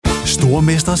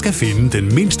Stormester skal finde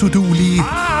den mindst uduelige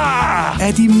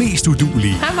af de mest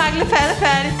uduelige. Hej, Mark.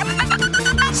 Færdig.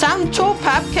 Sammen 2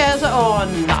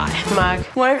 papkasser. Nej,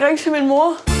 Mark. Må jeg ikke ringe til min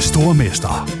mor?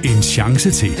 Stormester. En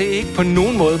chance til. Det er ikke på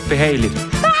nogen måde behageligt. Nej.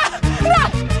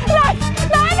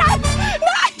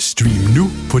 Stream nu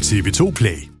på TV2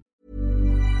 Play.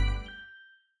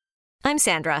 I'm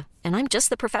Sandra, and I'm just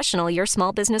the professional your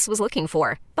small business was looking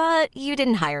for. But you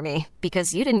didn't hire me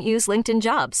because you didn't use LinkedIn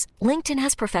Jobs. LinkedIn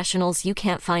has professionals you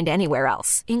can't find anywhere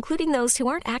else, including those who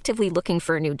aren't actively looking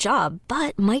for a new job,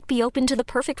 but might be open to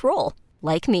the perfect role,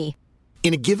 like me.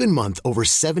 In a given month, over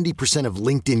 70% of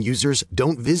LinkedIn users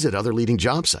don't visit other leading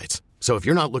job sites. So if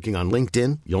you're not looking on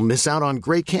LinkedIn, you'll miss out on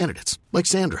great candidates like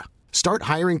Sandra. Start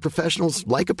hiring professionals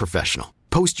like a professional.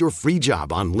 Post your free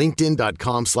job on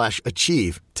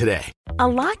linkedin.com/achieve today. A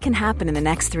lot can happen in the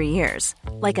next 3 years.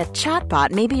 Like a chatbot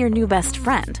may be your new best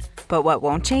friend. But what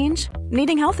won't change?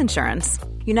 Needing health insurance.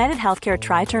 United Healthcare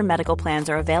Tri-Term Medical Plans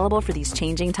are available for these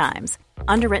changing times.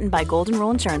 Underwritten by Golden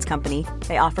Rule Insurance Company,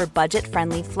 they offer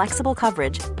budget-friendly, flexible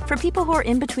coverage for people who are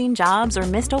in between jobs or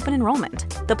missed open enrollment.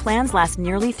 The plans last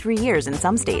nearly 3 years in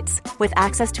some states, with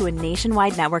access to a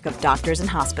nationwide network of doctors and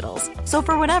hospitals. So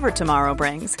for whatever tomorrow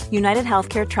brings, United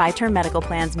Healthcare Tri-Term Medical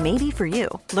Plans may be for you.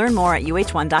 Learn more at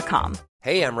uh1.com.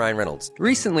 Hey, I'm Ryan Reynolds.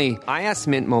 Recently, I asked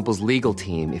Mint Mobile's legal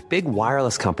team if big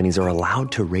wireless companies are allowed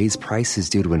to raise prices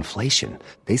due to inflation.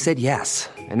 They said yes.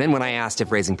 And then when I asked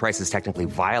if raising prices technically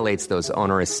violates those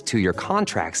onerous 2-year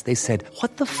contracts, they said,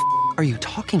 "What the are you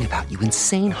talking about, you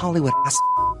insane Hollywood ass?"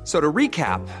 So to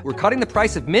recap, we're cutting the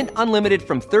price of Mint Unlimited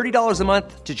from $30 a month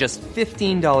to just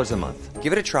 $15 a month.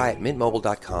 Give it a try at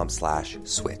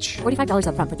mintmobile.com/switch. $45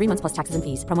 up front for 3 months plus taxes and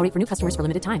fees. Promo rate for new customers for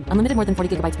limited time. Unlimited more than 40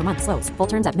 gigabytes per month. Slows full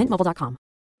terms at mintmobile.com.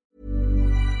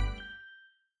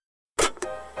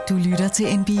 Du lytter til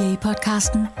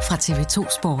NBA-podcasten fra TV2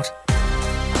 Sport.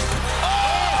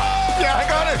 Ja, han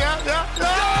gør det! Ja!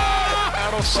 Er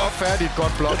du så færdigt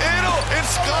godt blot? Endnu et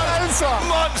skrald! Altså!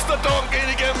 Monsterdunk ind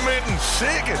igennem midten.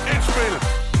 Sikke et spil!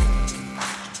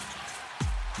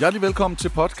 Hjertelig velkommen til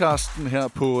podcasten her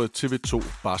på TV2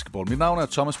 Basketball. Mit navn er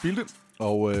Thomas Bilde,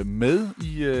 og med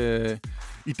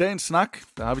i dagens snak,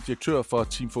 der har vi direktør for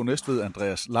Team Fogh Næstved,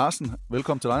 Andreas Larsen.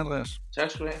 Velkommen til dig, Andreas. Tak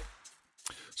skal du have.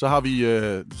 Så har vi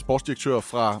sportsdirektør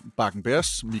fra Bakken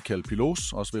Bears, Michael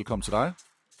Pilos. Også velkommen til dig.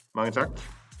 Mange tak.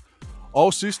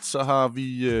 Og sidst så har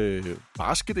vi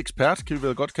basketekspert, kan vi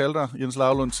vel godt kalde dig, Jens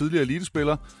Lavlund, tidligere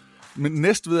elitespiller. Men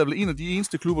Næstved er vel en af de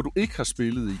eneste klubber, du ikke har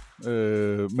spillet i.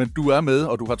 Men du er med,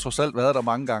 og du har trods alt været der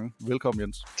mange gange. Velkommen,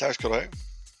 Jens. Tak skal du have.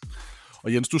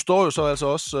 Og Jens, du står jo så altså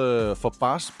også for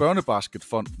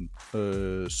Børnebasketfonden,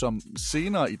 som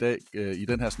senere i dag i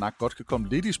den her snak godt kan komme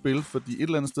lidt i spil, fordi et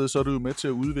eller andet sted, så er du jo med til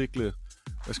at udvikle,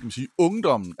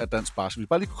 ungdommen af dansk basket. Vi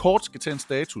bare lige kort skal tage en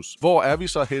status. Hvor er vi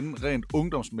så henne rent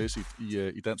ungdomsmæssigt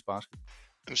i dansk basket?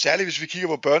 Særligt hvis vi kigger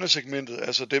på børnesegmentet,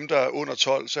 altså dem, der er under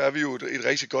 12, så er vi jo et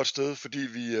rigtig godt sted, fordi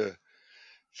vi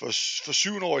for 7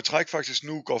 år i træk faktisk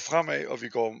nu går fremad, og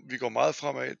vi går meget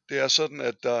fremad. Det er sådan,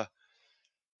 at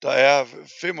der er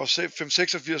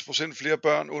 5-86% flere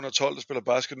børn under 12, der spiller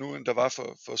basket nu, end der var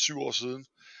for 7 år siden.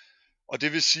 Og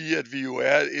det vil sige, at vi jo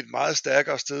er et meget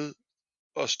stærkere sted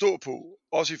at stå på,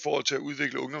 også i forhold til at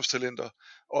udvikle ungdomstalenter,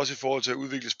 også i forhold til at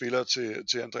udvikle spillere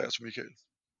til Andreas og Michael.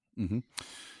 Mm-hmm.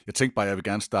 Jeg tænkte bare, at jeg vil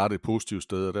gerne starte et positivt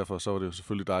sted, og derfor så var det jo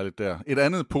selvfølgelig dejligt der. Et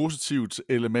andet positivt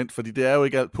element, fordi det er jo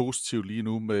ikke alt positivt lige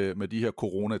nu med de her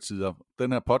coronatider.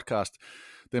 Den her podcast,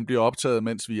 den bliver optaget,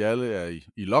 mens vi alle er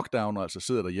i lockdown, og altså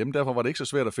sidder derhjemme. Derfor var det ikke så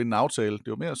svært at finde en aftale. Det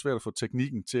var mere svært at få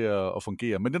teknikken til at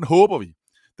fungere, men den håber vi,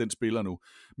 den spiller nu.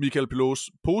 Michael Pilos,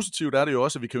 positivt er det jo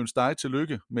også, at vi kan ønske dig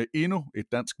tillykke med endnu et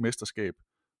dansk mesterskab.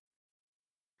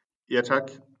 Ja,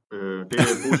 tak. Det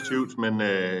er positivt, men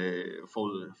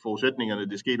forudsætningerne,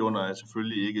 det skete under, er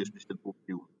selvfølgelig ikke specielt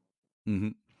positivt.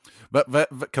 Mm-hmm.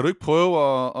 Kan du ikke prøve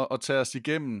at tage os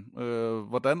igennem,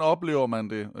 hvordan oplever man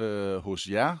det hos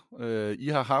jer? I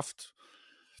har haft,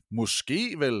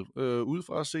 måske vel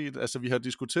udefra set, altså vi har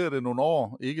diskuteret det nogle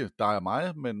år, ikke dig og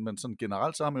mig, men sådan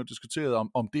generelt så har man jo diskuteret,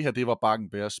 om det her det var Bakken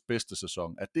Bears bedste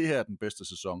sæson, at det her er den bedste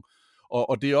sæson.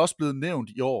 Og det er også blevet nævnt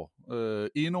i år,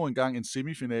 endnu en gang en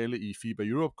semifinale i FIBA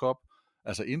Europe Cup,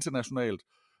 altså internationalt,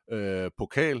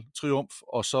 pokaltriumf,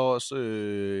 og så også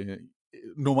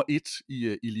nummer 1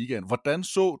 i ligaen. Hvordan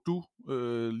så du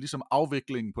ligesom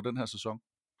afviklingen på den her sæson?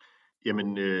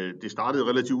 Jamen, det startede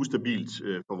relativt ustabilt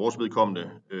for vores vedkommende,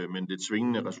 men det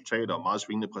svingende resultater og meget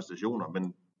svingende præstationer, men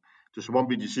det er som om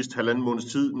vi de sidste 1,5 måneds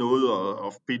tid nåede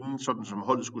at finde sådan, som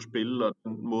holdet skulle spille, og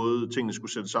den måde tingene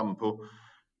skulle sætte sammen på.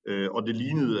 Og det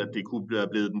lignede, at det kunne blive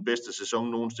blevet den bedste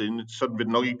sæson nogensinde. Sådan vil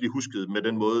det nok ikke blive husket med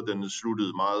den måde, den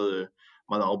sluttede meget,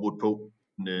 meget afbrudt på.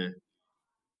 Men,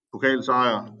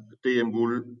 pokalsejr,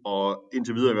 DM-guld og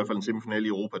indtil videre i hvert fald en semifinale i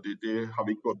Europa, det har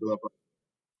vi ikke gjort bedre for.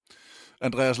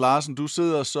 Andreas Larsen, du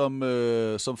sidder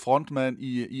som frontmand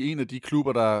i en af de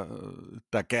klubber,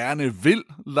 der gerne vil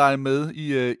lege med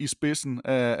i spidsen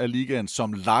af ligaen,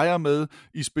 som leger med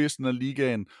i spidsen af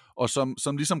ligaen, og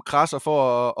som ligesom krasser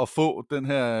for at få den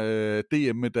her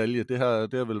DM-medalje. Det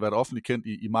har vel været offentligt kendt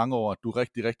i mange år, at du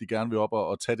rigtig, rigtig gerne vil op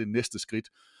og tage det næste skridt.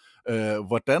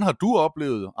 Hvordan har du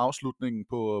oplevet afslutningen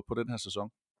på den her sæson?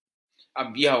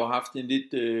 Jamen, vi har jo haft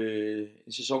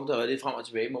en sæson, der har været lidt frem og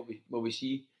tilbage, må vi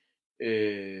sige.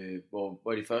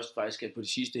 Hvor det først faktisk er på det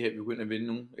sidste her, vi begynder at vinde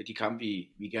nogle af de kampe,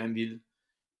 vi gerne ville.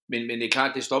 Men det er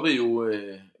klart, det stoppede jo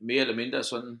mere eller mindre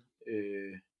sådan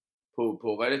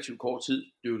på relativt kort tid,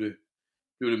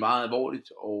 blev det meget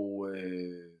alvorligt, og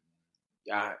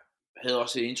jeg havde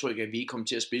også et indtryk af, at vi ikke kom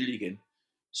til at spille igen.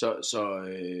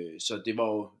 Så det var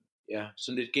jo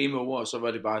sådan lidt game over, og så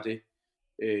var det bare det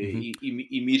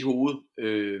i mit hoved.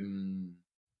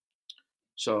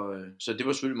 Så det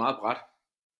var selvfølgelig meget brat.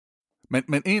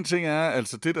 Men en ting er,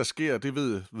 altså det der sker, det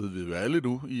ved vi jo alle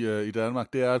nu i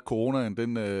Danmark, det er, at coronaen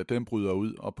den bryder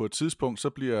ud, og på et tidspunkt, så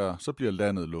bliver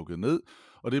landet lukket ned,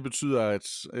 og det betyder, at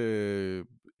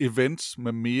events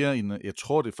med mere end, jeg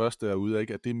tror det første er ude,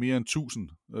 ikke, at det er mere end 1000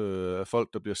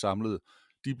 folk, der bliver samlet,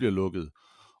 de bliver lukket.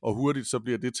 Og hurtigt så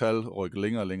bliver det tal rykket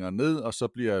længere og længere ned, og så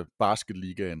bliver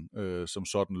basketligaen som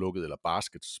sådan lukket, eller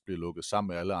baskets bliver lukket sammen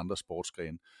med alle andre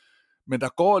sportsgrene. Men der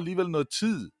går alligevel noget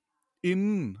tid,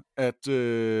 inden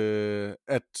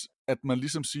at man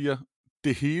ligesom siger,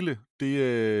 det hele,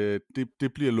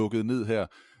 det bliver lukket ned her.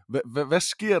 Hvad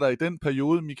sker der i den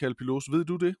periode, Michael Pilos? Ved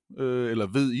du det? Eller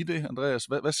ved I det, Andreas?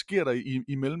 Hvad sker der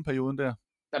i mellemperioden der?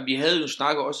 Jamen, vi havde jo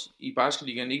snakket også i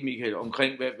basketligaen, ikke Michael,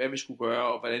 omkring hvad vi skulle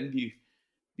gøre, og hvordan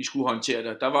vi skulle håndtere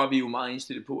det. Der var vi jo meget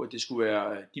indstillet på, at det skulle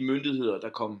være de myndigheder, der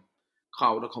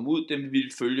kom ud, dem vi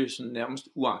ville følge sådan nærmest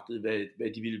uagtet,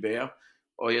 hvad de ville være.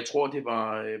 Og jeg tror, det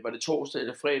var det torsdag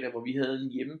eller fredag, hvor vi havde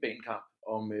en hjemmebanekamp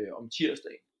om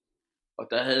tirsdagen. Og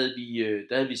der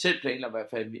havde vi selv planlagt i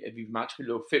hvert fald, at vi maks ville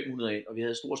lukke 500 ind, og vi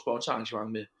havde et stort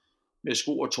sponsorarrangement med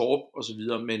sko og torp og så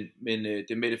videre. Men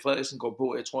det Mette Frederiksen går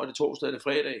på, jeg tror, det er torsdag eller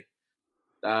fredag,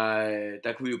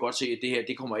 der kunne vi jo godt se, at det her,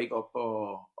 det kommer ikke op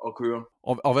at køre.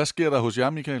 Og hvad sker der hos jer,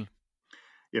 Michael?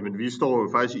 Jamen, vi står jo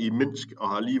faktisk i Minsk og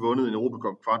har lige vundet en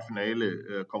Europacup kvartfinale,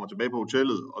 kommer tilbage på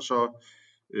hotellet, og så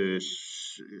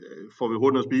får vi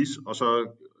hurtigt at spise, og så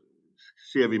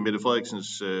ser vi Mette Frederiksens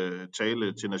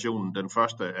tale til nationen, den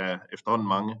første af efterhånden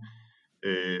mange.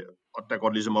 Og der går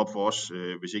det ligesom op for os,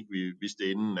 hvis ikke vi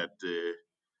vidste inden, at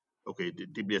okay,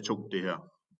 det bliver tungt det her.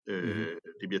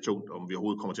 Det bliver tungt, om vi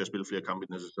overhovedet kommer til at spille flere kampe i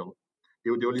den her sæson. Det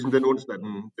var ligesom den onsdag,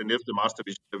 den 11. marts,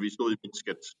 da vi stod i Minsk,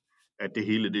 at det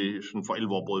hele det sådan for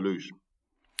alvor brød løs.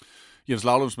 Jens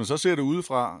Laulums, men så ser det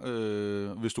udefra,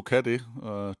 hvis du kan det,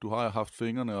 du har haft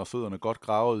fingrene og fødderne godt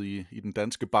gravet i den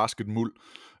danske basketmuld.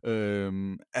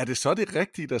 Er det så det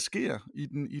rigtige, der sker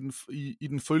i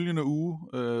den følgende uge?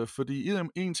 Fordi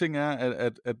en ting er,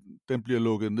 at den bliver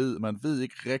lukket ned. Man ved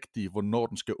ikke rigtigt, hvornår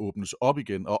den skal åbnes op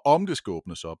igen, og om det skal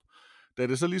åbnes op. Da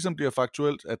det så ligesom bliver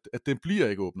faktuelt, at den bliver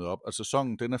ikke åbnet op, at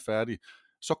sæsonen den er færdig,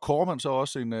 så kårer man så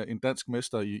også en dansk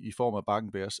mester i form af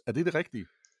Bakken Bears. Er det rigtige?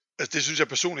 Altså, det synes jeg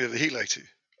personligt er det helt rigtigt.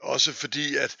 Også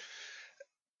fordi,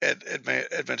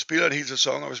 at man spiller en hel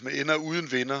sæson, og hvis man ender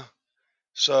uden vinder,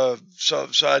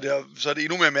 så er det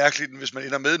endnu mere mærkeligt, end hvis man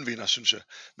ender med en vinder, synes jeg.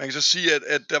 Man kan så sige,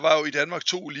 at der var jo i Danmark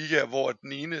 2 ligaer, hvor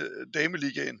den ene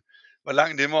dameligaen var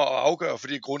langt nemmere at afgøre,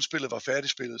 fordi grundspillet var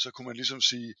færdigspillet. Så kunne man ligesom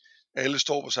sige, at alle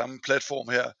står på samme platform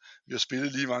her. Vi har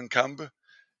spillet lige mange kampe.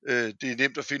 Det er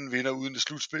nemt at finde en vinder uden et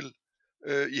slutspil.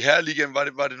 I herreligaen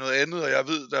var det noget andet, og jeg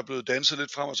ved, der er blevet danset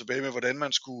lidt frem og tilbage med, hvordan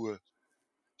man skulle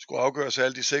afgøre sig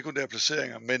alle de sekundære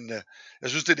placeringer, men jeg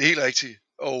synes, det er det helt rigtige,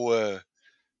 og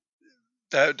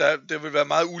der vil være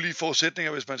meget ulige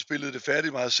forudsætninger, hvis man spillede det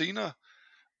færdigt meget senere,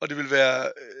 og det vil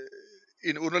være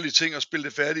en underlig ting at spille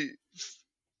det færdigt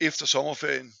efter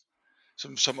sommerferien,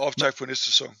 som optakt på næste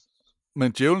sæson.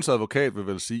 Men djævelens advokat vil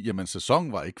vel sige, jamen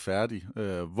sæsonen var ikke færdig.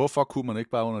 Hvorfor kunne man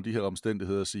ikke bare under de her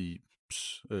omstændigheder sige,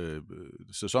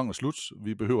 sæsonen er slut,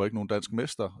 vi behøver ikke nogen dansk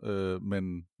mester,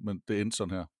 men det endte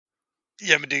sådan her?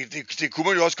 Jamen det kunne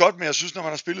man jo også godt, men jeg synes, når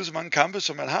man har spillet så mange kampe,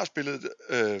 som man har spillet,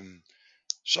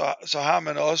 så har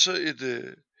man også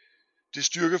det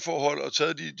styrkeforhold og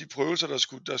taget de prøvelser,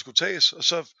 der skulle tages, og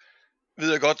så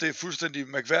ved jeg godt, det er fuldstændig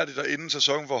mærkværdigt at ende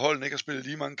sæsonen, hvor holdene ikke har spillet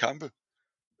lige mange kampe,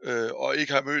 og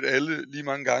ikke har mødt alle lige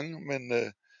mange gange, men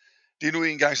det er nu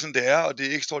engang sådan, det er, og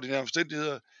det er ekstraordinære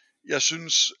omstændigheder. Jeg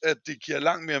synes, at det giver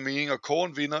langt mere mening at kåre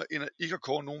en vinder, end at ikke at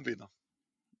kåre nogen vinder.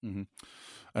 Mm-hmm.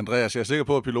 Andreas, jeg er sikker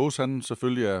på, at Pilos han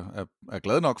selvfølgelig er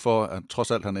glad nok for, at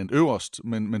trods alt han er en øverst,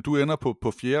 men du ender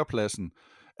på fjerdepladsen.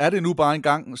 Er det nu bare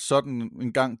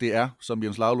en gang det er, som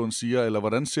Jens Laulund siger, eller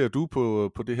hvordan ser du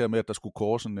på det her med, at der skulle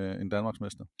kåres en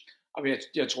Danmarksmester?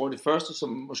 Jeg tror, det første, som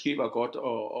måske var godt,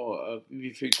 og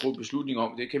vi fik truffet beslutning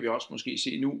om, det kan vi også måske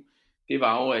se nu, det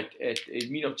var jo, at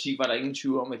i min optik var der ingen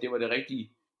tvivl om, at det var det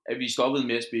rigtige, at vi stoppede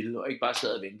med at spille, og ikke bare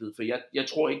sad og ventede. For jeg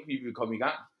tror ikke, vi vil komme i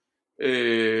gang.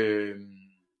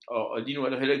 Og lige nu er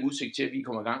der heller ikke udsigt til, at vi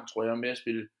kommer i gang, tror jeg, med at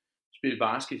spille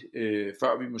basket,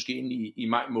 før vi måske ind i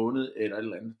maj måned, eller et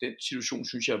eller andet. Den situation,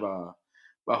 synes jeg,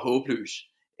 var håbløs.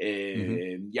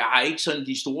 Jeg har ikke sådan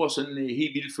de store, sådan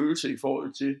helt vilde følelser i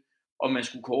forhold til, om man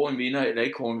skulle kåre en vinder, eller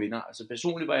ikke kåre en vinder. Altså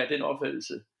personligt var jeg den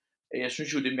opfattelse, at jeg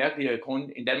synes jo, det er mærkeligt at kåre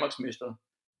en Danmarksmester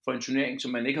for en turnering,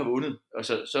 som man ikke har vundet. Og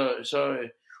så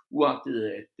uagtet,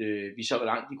 at vi så var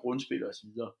langt i grundspil og så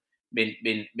videre. Men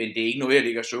det er ikke noget, jeg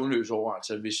ligger søvnløs over.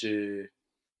 Altså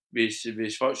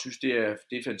hvis folk synes, det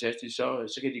er fantastisk,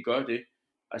 så kan de gøre det.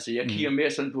 Altså jeg kigger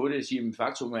mere sådan på det og siger, at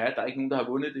faktum er, at der er ikke nogen, der har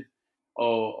vundet det.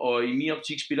 Og i min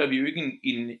optik spiller vi jo ikke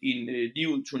en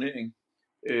ligeud turnering.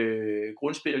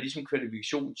 Grundspil er ligesom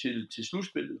kvalifikation til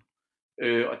slutspillet.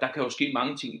 Og der kan jo ske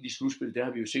mange ting i de slutspil, det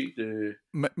har vi jo set.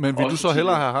 Men vil du så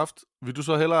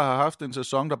hellere have haft en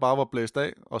sæson, der bare var blæst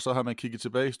af, og så har man kigget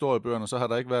tilbage i historiebøgerne, og så har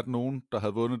der ikke været nogen, der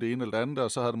havde vundet det ene eller det andet,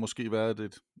 og så har det måske været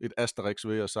et asterisk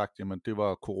ved at sagt, jamen det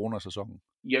var coronasæsonen.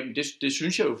 Jamen det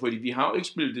synes jeg jo, fordi vi har jo ikke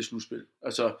spillet det slutspil.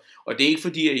 Altså, og det er ikke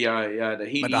fordi, at jeg er der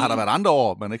helt... Men der har der været andre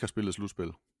år, man ikke har spillet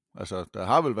slutspil. Altså, der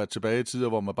har vel været tilbage i tider,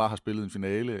 hvor man bare har spillet en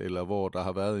finale, eller hvor der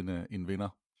har været en vinder.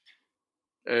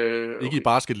 Okay. Ikke i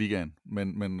basketligaen,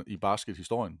 men i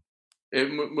baskethistorien.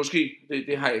 Måske,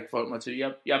 det har jeg ikke forholdt mig til.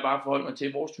 Jeg har bare forholdt mig til,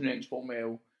 at vores turneringsform er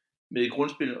jo med et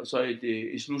grundspil, og så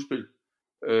et slutspil.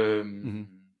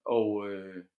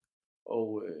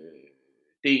 Og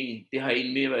det har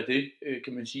egentlig mere været det,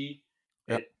 kan man sige.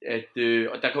 Ja.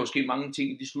 Og der kan jo ske mange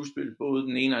ting i de slutspil, både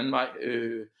den ene og anden vej.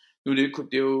 Nu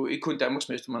det er jo ikke kun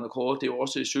Danmarksmester, man har kåret, det er jo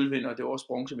også sølvvinder, det er jo også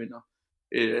bronzevinder.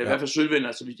 I hvert fald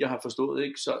sølvvinder, så vidt jeg har forstået,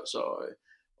 ikke?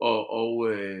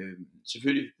 Og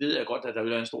selvfølgelig ved jeg godt, at der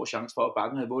vil være en stor chance for, at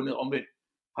Bakken havde vundet. Omvendt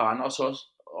har Anders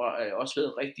også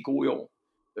været rigtig god i år.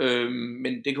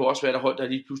 Men det kan også være, at hold der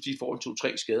lige pludselig får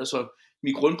 2-3 skader. Så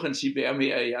mit grundprincip er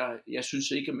mere, at jeg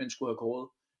synes ikke, at man skulle have kåret.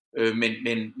 Men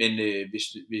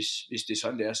hvis det er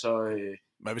sådan, det er, så...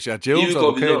 Men hvis jeg er Djævels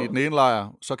advokat i den ene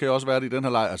lejr, så kan jeg også være det i den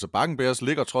her lejr. Altså Bakken Bears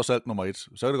ligger trods alt nummer 1. Så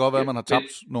kan det godt være, at man har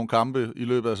tabt nogle kampe i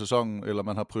løbet af sæsonen, eller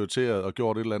man har prioriteret og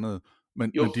gjort et eller andet.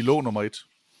 Men de lå nummer 1.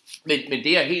 Men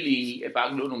det er helt i, at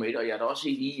Bakken lå nummer 1, og jeg er da også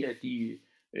helt i, at de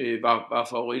var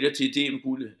favoritter til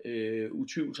DM-guldet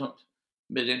utvivlsomt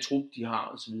med den trup, de har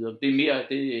og så videre. Det er mere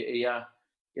det,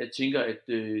 jeg tænker, at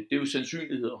det er jo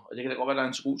sandsynligheder, og det kan da godt være, at der er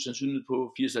en så god sandsynlighed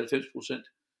på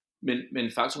 80-90%.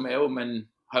 Men faktum er jo, at man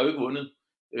har jo ikke vundet,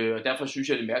 og derfor synes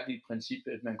jeg, det er et mærkeligt princip,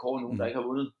 at man kårer nogen, der ikke har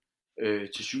vundet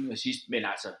til syvende og sidst. Men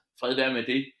altså, fred være med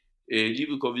det.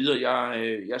 Livet går videre.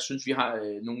 Jeg synes, vi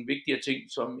har nogle vigtigere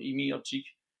ting, som i min optik,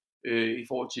 i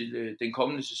forhold til den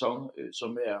kommende sæson,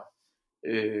 som er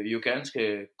jo gerne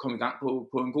skal komme i gang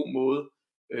på en god måde,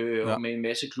 og med en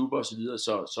masse klubber og så videre.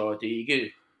 Så det er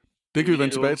ikke... Det kan vi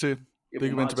vende tilbage til. Det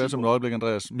kan vi vende tilbage til om et øjeblik,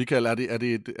 Andreas. Michael, er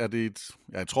det et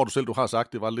jeg tror du selv, du har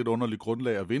sagt, det var et lidt underligt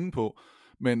grundlag at vinde på,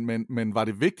 men var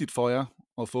det vigtigt for jer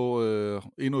at få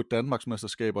endnu et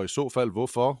Danmarksmesterskab, og i så fald,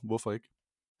 hvorfor ikke?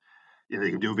 Jeg ved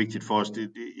ikke, om det er jo vigtigt for os.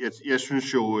 Jeg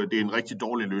synes jo, det er en rigtig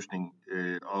dårlig løsning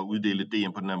at uddele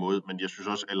DM på den her måde, men jeg synes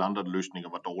også, at alle andre løsninger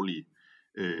var dårlige.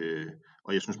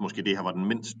 Og jeg synes måske, det her var den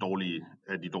mindst dårlige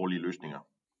af de dårlige løsninger.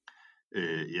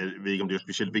 Jeg ved ikke, om det er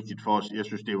specielt vigtigt for os. Jeg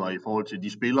synes, det var i forhold til de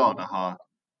spillere,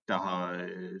 der har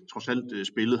trods alt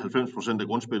spillet 90% af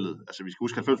grundspillet. Altså, vi skal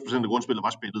huske, 90% af grundspillet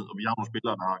var spillet, og vi har nogle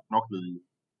spillere, der har knoklet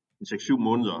i 6-7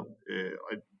 måneder.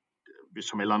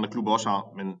 Som alle andre klubber også har,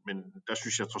 men der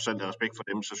synes jeg trods alt, af respekt for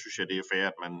dem, så synes jeg, det er fair,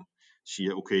 at man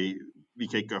siger, okay, vi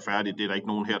kan ikke gøre færdigt, det er der ikke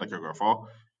nogen her, der kan gøre for,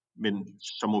 men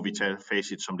så må vi tage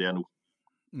facit, som det er nu.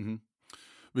 Mm-hmm.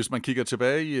 Hvis man kigger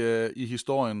tilbage i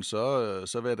historien,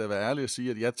 så vil jeg da være ærlig at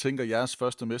sige, at jeg tænker, at jeres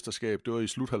første mesterskab, det var i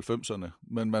slut 90'erne,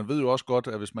 men man ved jo også godt,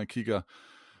 at hvis man kigger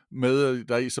med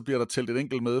deri, så bliver der talt et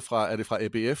enkelt med fra, er det fra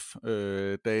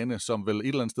ABF-dagene, som vel et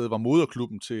eller andet sted var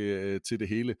moderklubben til det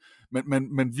hele.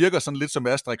 Men virker sådan lidt som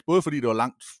asterisk, både fordi det var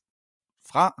langt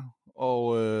fra,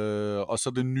 og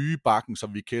så det nye Bakken,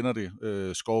 som vi kender det,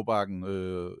 Skovbakken,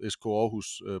 SK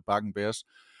Aarhus, Bakken Bears.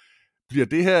 Bliver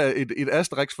det her et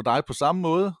asterisk for dig på samme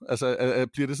måde? Altså,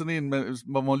 bliver det sådan en,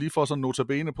 hvor man lige får sådan en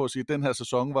notabene på at sige, at den her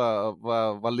sæson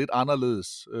var lidt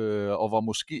anderledes, og var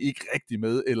måske ikke rigtig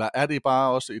med, eller er det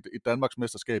bare også et Danmarks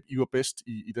mesterskab, I var bedst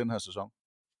i den her sæson?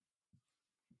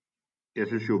 Jeg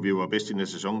synes jo, vi var bedst i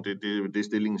næste sæson, det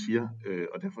stillingen siger,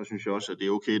 og derfor synes jeg også, at det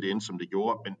er okay, det endte som det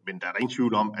gjorde, men der er der ingen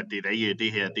tvivl om, at det er da ikke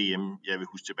det her DM, jeg vil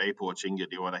huske tilbage på og tænke, at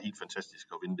det var da helt fantastisk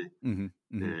at vinde det.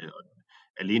 Og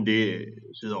alene det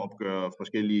sidder og opgør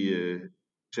forskellige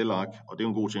tællerark, og det er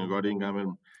en god ting at gøre det en gang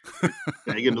imellem.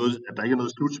 Der er ikke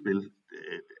noget slutspil.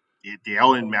 Det er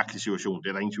jo en mærkelig situation, det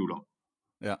er der ingen tvivl om.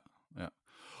 Ja.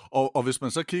 Og hvis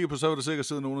man så kigger på, så vil der sikkert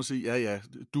sidde nogen og sige, ja,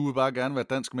 du vil bare gerne være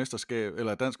dansk mesterskab,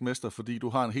 eller dansk mester, fordi du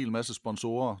har en hel masse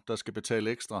sponsorer, der skal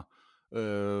betale ekstra,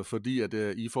 fordi at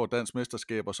I får dansk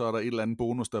mesterskab, og så er der et eller andet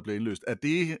bonus, der bliver indløst.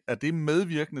 Er det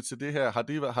medvirkende til det her?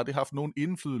 Har det haft nogen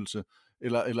indflydelse,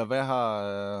 eller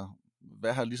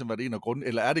hvad har ligesom været en af grunden,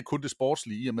 eller er det kun det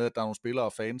sportslige, i og med, at der er nogle spillere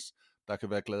og fans, der kan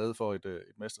være glade for et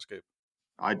mesterskab?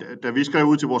 Nej, da vi skrev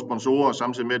ud til vores sponsorer,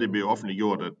 samtidig med, at det blev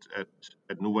offentliggjort,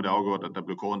 at nu var det afgjort, at der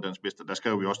blev kåret en dansk mester, der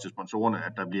skrev vi også til sponsorerne,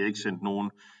 at der bliver ikke sendt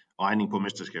nogen regning på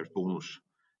mesterskabsbonus.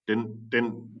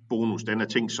 Den bonus, den er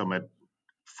tænkt som, at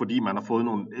fordi man har fået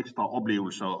nogle ekstra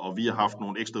oplevelser, og vi har haft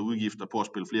nogle ekstra udgifter på at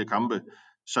spille flere kampe,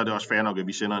 så er det også fair nok, at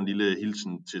vi sender en lille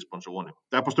hilsen til sponsorerne.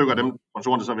 Der er et par stykker af dem,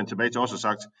 sponsorerne så vendt tilbage til os og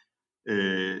sagt,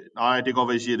 nej, det kan godt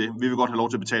være, I siger det. Vi vil godt have lov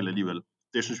til at betale alligevel.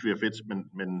 Det synes vi er fedt,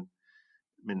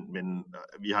 men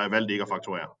vi har valgt ikke at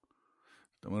fakturere.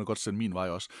 Der må du godt sende min vej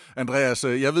også. Andreas,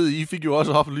 jeg ved, I fik jo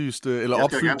også oplyst, eller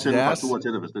opfyldt jeres... Jeg skal gerne sende en faktura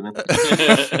til dig, hvis det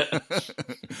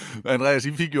er Andreas,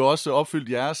 I fik jo også opfyldt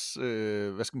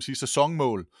jeres,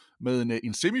 sæsonmål med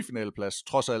en semifinalplads,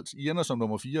 trods alt. I ender som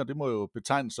nummer 4, det må jo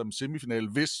betegnes som semifinal,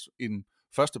 hvis en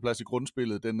førsteplads i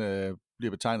grundspillet, den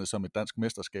bliver betegnet som et dansk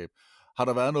mesterskab. Har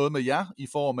der været noget med jer i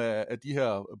form af de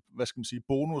her,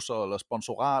 bonusser eller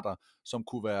sponsorater, som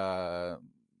kunne være...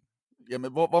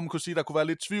 Jamen, hvor man kunne sige, der kunne være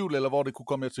lidt tvivl, eller hvor det kunne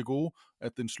komme jer til gode,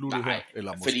 at den sluttede her?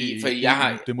 Eller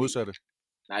måske det modsatte?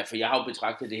 Nej, for jeg har jo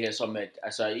betragtet det her som, at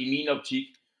altså, i min optik,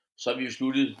 så har vi jo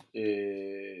sluttet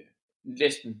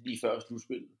næsten lige før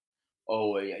slutspillet.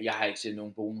 Og jeg har ikke set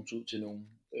nogen bonus ud til nogen.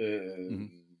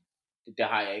 Det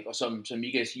har jeg ikke. Og som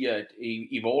Michael siger, at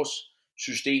i vores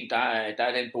system, der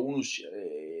er den bonus...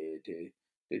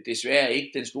 desværre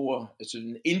ikke den store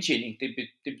indtjening.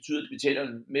 Det betyder, at det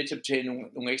betaler med til at betale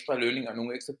nogle ekstra lønninger,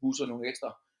 nogle ekstra busser, nogle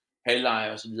ekstra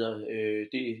halvleje osv.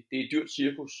 Det er et dyrt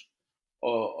cirkus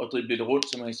at drible det rundt,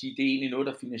 så man kan sige, det er egentlig noget,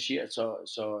 der finansierer.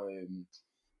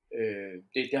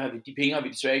 De penge har vi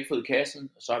desværre ikke fået i kassen,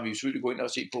 og så har vi jo selvfølgelig gået ind og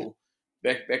set på,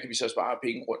 hvad kan vi så spare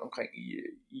penge rundt omkring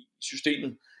i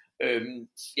systemet.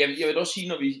 Jeg vil også sige,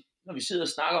 når vi sidder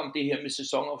og snakker om det her med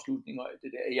sæsonafslutninger,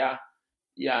 det der,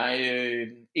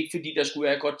 ikke fordi der skulle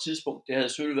være et godt tidspunkt, det havde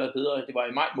selvfølgelig været bedre, det var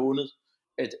i maj måned,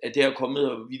 at det er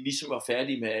kommet, og vi ligesom var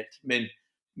færdige med alt,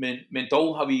 men dog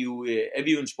er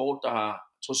vi jo en sport, der har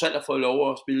trods alt har fået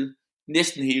lov at spille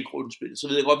næsten hele grundspillet, så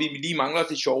ved jeg godt, at vi lige mangler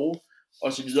det sjove,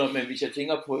 og så videre, men hvis jeg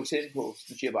tænker på eksempel på,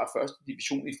 nu siger jeg bare første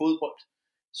division i fodbold,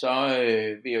 så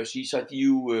vil jeg jo sige, så er de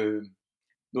jo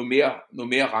noget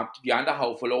mere ramt. Vi andre har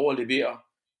jo fået lov at levere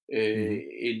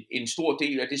en stor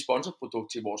del af det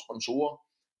sponsorprodukt til vores sponsorer,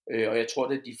 og jeg tror,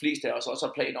 at de fleste af os også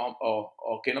har planer om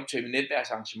at genoptage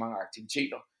netværksarrangementer og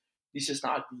aktiviteter, lige så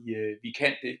snart vi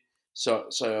kan det.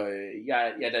 Så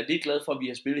jeg er da lidt glad for, at vi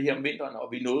har spillet her om vinteren,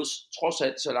 og vi nåede trods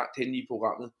alt så langt hen i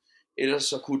programmet. Ellers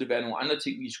så kunne det være nogle andre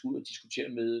ting, vi skulle ud og diskutere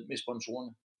med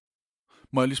sponsorerne.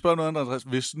 Må jeg lige spørge noget andet, Andreas?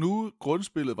 Hvis nu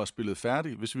grundspillet var spillet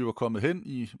færdigt, hvis vi var kommet hen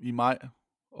i maj,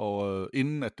 og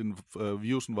inden at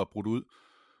virusen var brudt ud,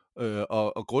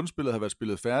 og grundspillet havde været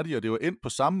spillet færdigt, og det var endt på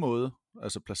samme måde,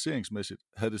 altså placeringsmæssigt,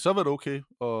 havde det så været okay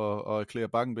at erklære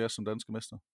Bakken Bears som danske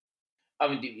mester?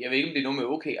 Jeg ved ikke, om det er noget med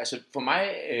okay. Altså for mig,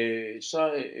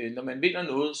 når man vinder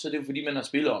noget, så er det jo fordi, man har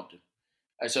spillet om det.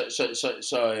 Altså,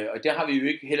 og der har vi jo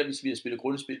ikke, heller hvis vi har spillet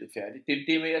grundspillet færdigt.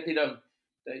 Det er mere det, der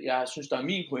jeg synes, der er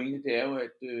min pointe, det er jo,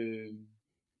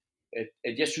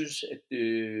 at jeg synes, at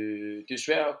det er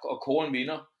svært at kåre en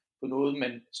vinder på noget,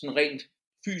 man sådan rent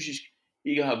fysisk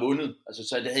ikke har vundet. Altså,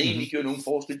 så det havde egentlig ikke gjort nogen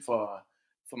forskel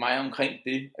for mig omkring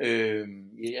det.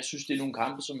 Jeg synes, det er nogle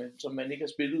kampe, som man ikke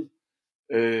har spillet.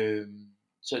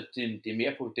 Så det er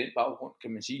mere på den baggrund,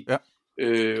 kan man sige. Ja.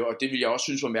 Og det vil jeg også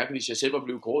synes var mærkeligt, hvis jeg selv var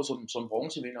blevet kåret som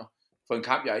bronzevinder for en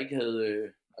kamp, jeg ikke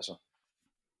havde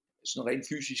sådan rent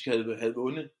fysisk havde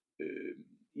vundet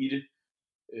i det.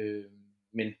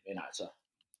 Men altså,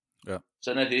 ja.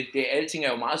 Sådan er det. Alting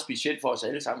er jo meget specielt for os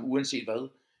alle sammen, uanset hvad,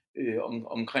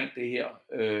 omkring det her.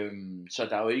 Så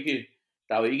der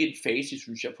der er jo ikke et facit,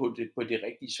 synes jeg, på det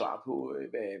rigtige svar på,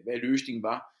 hvad løsningen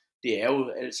var. Det er jo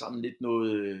alt sammen lidt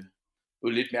noget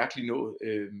lidt mærkeligt noget,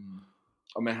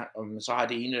 og man så har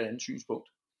det ene eller andet synspunkt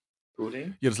på det,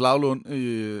 ikke? Jens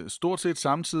Lavlund, stort set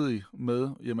samtidig med,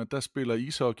 jamen der spiller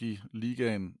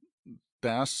ishockey-ligaen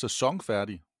deres sæson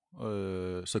færdig,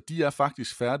 så de er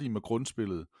faktisk færdige med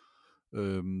grundspillet.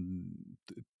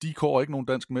 De kårer ikke nogen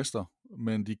dansk mester,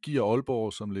 men de giver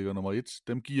Aalborg, som ligger nummer 1,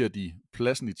 dem giver de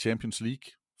pladsen i Champions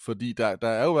League, fordi der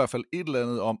er jo i hvert fald et eller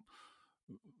andet om,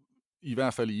 i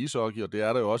hvert fald i ishockey, og det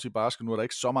er der jo også i basket. Nu er der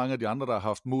ikke så mange af de andre, der har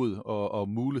haft mod og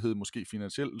mulighed, måske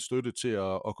finansiel støtte til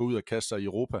at gå ud og kaste sig i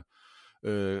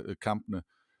Europa-kampene.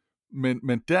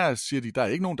 Men der siger de, der er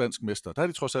ikke nogen dansk mester. Der har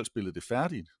de trods alt spillet det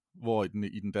færdigt, hvor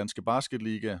i den danske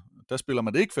basketliga, der spiller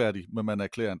man det ikke færdigt, men man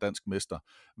erklærer en dansk mester.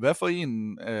 Hvad for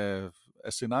en af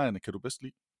scenarierne kan du bedst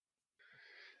lide?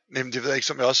 Jamen, det ved jeg ikke,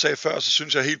 som jeg også sagde før, så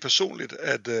synes jeg helt personligt,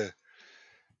 at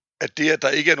det, at der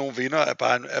ikke er nogen vinder, er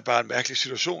bare en mærkelig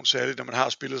situation, særligt når man har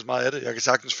spillet så meget af det. Jeg kan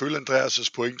sagtens følge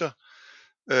Andreas' pointer,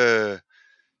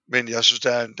 men jeg synes,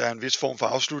 der er en vis form for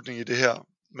afslutning i det her,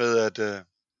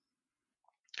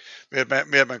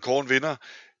 med at man kårer en vinder.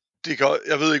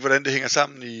 Jeg ved ikke, hvordan det hænger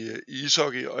sammen i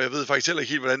ishockey, og jeg ved faktisk heller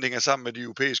ikke helt, hvordan det hænger sammen med de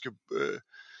europæiske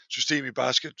system i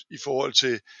basket, i forhold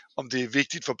til, om det er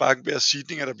vigtigt for bakken hver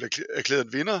seedning, at der bliver erklæret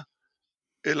en vinder,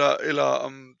 eller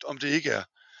om det ikke er.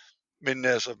 Men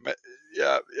altså,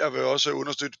 jeg vil også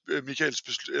understøtte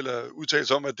Michaels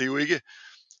udtalelse om, at det er jo ikke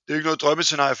noget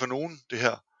drømmescenarie for nogen, det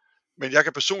her. Men jeg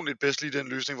kan personligt bedst lide den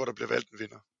løsning, hvor der bliver valgt en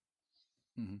vinder.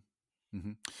 Mm-hmm.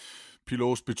 Mm-hmm.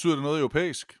 Pilos, betyder det noget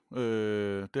europæisk?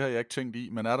 Det har jeg ikke tænkt i,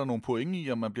 men er der nogle point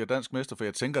i, om man bliver dansk mester? For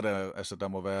jeg tænker,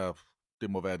 det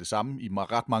må være det samme i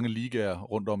ret mange ligaer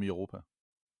rundt om i Europa.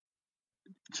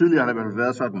 Tidligere har det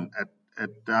været sådan, at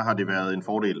der har det været en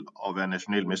fordel at være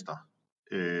nationalmester.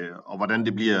 Og hvordan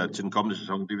det bliver til den kommende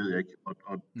sæson, det ved jeg ikke.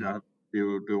 Og det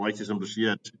er jo rigtigt, som du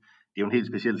siger, at det er jo en helt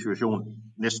speciel situation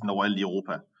næsten overalt i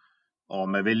Europa. Og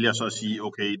man vælger så at sige,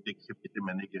 okay, det kan vi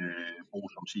simpelthen ikke bruge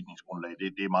som seedningsgrundlag.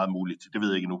 Det er meget muligt. Det ved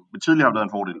jeg ikke endnu. Men tidligere har det været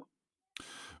en fordel.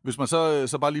 Hvis man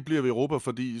så bare lige bliver ved Europa,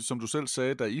 fordi som du selv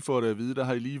sagde, da I får det at vide, der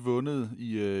har I lige vundet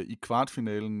i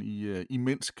kvartfinalen i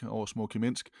Minsk over Smoky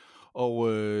Minsk, og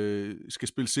skal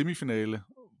spille semifinale.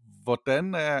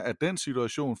 Hvordan er den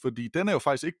situation? Fordi den er jo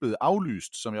faktisk ikke blevet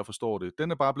aflyst, som jeg forstår det.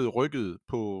 Den er bare blevet rykket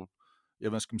på,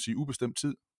 ubestemt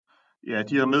tid. Ja,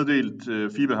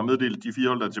 FIBA har meddelt de 4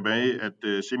 hold, der er tilbage,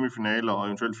 at semifinaler og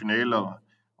eventuelt finaler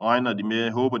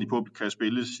håber de på, kan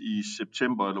spilles i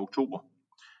september eller oktober.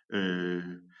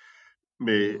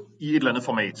 I et eller andet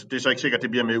format. Det er så ikke sikkert, at det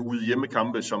bliver med ude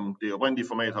hjemmekampe, som det oprindelige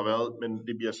format har været, men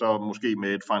det bliver så måske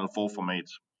med et Final Four-format.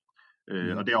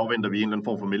 Og det afventer vi en eller anden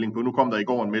form for melding på. Nu kom der i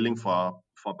går en melding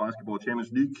fra Basketball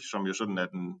Champions League, som jo sådan er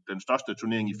den største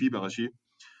turnering i FIBA-regi,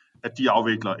 at de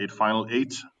afvikler et Final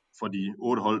 8 for de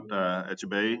 8 hold, der er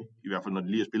tilbage, i hvert fald når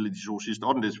de lige har spillet de 2 sidste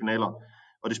 8-delsfinaler,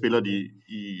 og det spiller de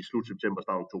i slut september,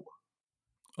 start oktober.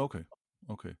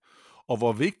 Okay. Og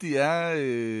hvor vigtigt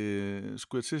er,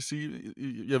 skulle jeg til at sige,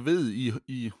 jeg ved,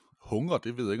 I hungrer,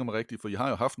 det ved jeg ikke om rigtigt, for I har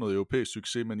jo haft noget europæisk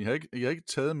succes, men I har ikke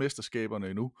taget mesterskaberne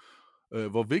endnu.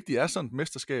 Hvor vigtigt er sådan et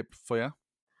mesterskab for jer?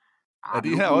 Er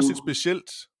det her også et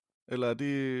specielt, eller er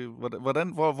det,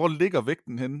 hvor ligger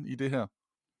vægten henne i det her?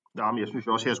 Jamen, jeg synes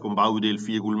også, her skulle man bare uddele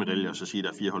 4 guldmedaljer, og så sige, at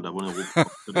der er 4 hold, der har vundet Europa.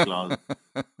 Så det er klaret.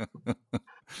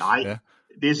 Nej, ja.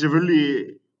 Det er selvfølgelig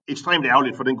ekstremt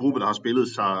ærgerligt for den gruppe, der har spillet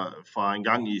sig fra en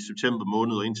gang i september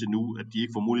måned og indtil nu, at de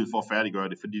ikke får mulighed for at færdiggøre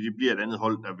det, fordi det bliver et andet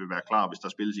hold, der vil være klar, hvis der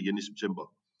spilles igen i september.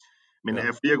 Men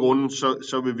af flere grunde,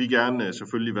 så vil vi gerne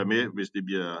selvfølgelig være med,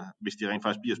 hvis de rent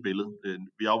faktisk bliver spillet.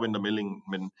 Vi afventer meldingen,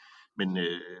 men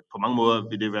på mange måder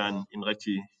vil det være en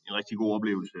rigtig god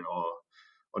oplevelse,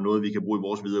 og noget, vi kan bruge i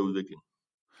vores videre udvikling.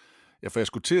 Ja, for jeg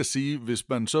skulle til at sige, hvis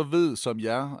man så ved som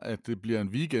jer, at det bliver en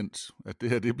weekend, at det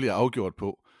her det bliver afgjort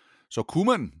på, så kunne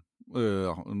man,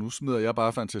 og nu smider jeg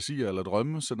bare fantasier eller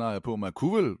drømmescenarier på, man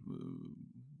kunne vel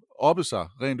oppe sig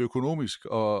rent økonomisk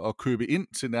og købe ind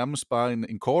til nærmest bare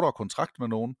en kortere kontrakt med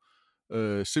nogen,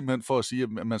 simpelthen for at sige,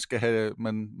 at man skal have,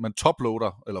 man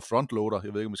toploader, eller frontloader,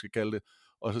 jeg ved ikke, om vi skal kalde det,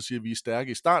 og så siger, at vi er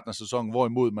stærke i starten af sæsonen,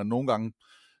 hvorimod man nogle gange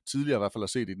tidligere i hvert fald har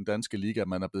set i den danske liga, at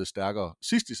man er blevet stærkere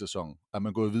sidst i sæsonen. Er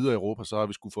man gået videre i Europa, så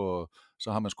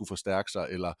har man skulle forstærke sig,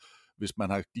 eller hvis man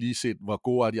har lige set, hvor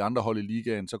gode er de andre hold i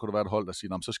ligaen, så kan det være et hold, der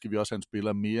siger, så skal vi også have en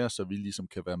spiller mere, så vi ligesom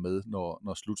kan være med,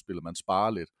 når slutspillet man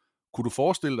sparer lidt. Kunne du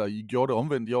forestille dig, at I gjorde det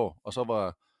omvendt i år, og så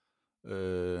var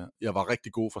jeg var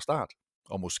rigtig god fra start,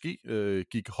 og måske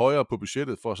gik højere på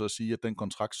budgettet, for så at sige, at den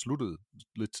kontrakt sluttede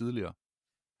lidt tidligere?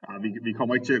 Ja, vi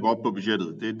kommer ikke til at gå op på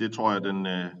budgettet. Det tror jeg,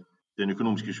 den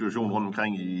økonomiske situation rundt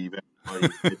omkring i verden og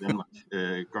i Danmark,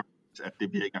 gør, at det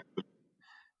bliver ikke aktuelt.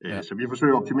 Så vi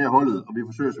forsøger at optimere holdet, og vi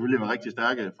forsøger selvfølgelig at være rigtig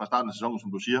stærke fra starten af sæsonen,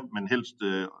 som du siger, men helst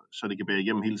så det kan bære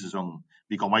igennem hele sæsonen.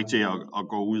 Vi kommer ikke til at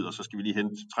gå ud, og så skal vi lige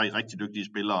hente 3 rigtig dygtige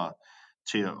spillere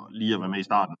til lige at være med i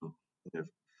starten,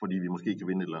 fordi vi måske kan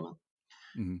vinde et eller andet.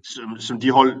 Som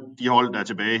de hold, der er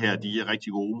tilbage her, de er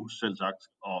rigtig gode, selv sagt,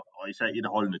 og især et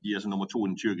af holdene, de er så nummer 2 i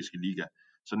den tyrkiske liga.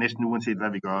 Så næsten uanset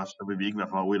hvad vi gør, så vil vi ikke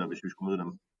være favoritter, hvis vi skulle møde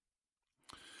dem.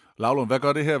 Laulund, hvad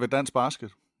gør det her ved dansk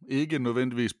basket? Ikke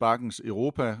nødvendigvis Bakkens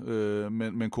Europa,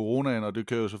 men coronaen, og det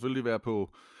kan jo selvfølgelig være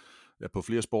på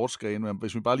flere sportsgrene, men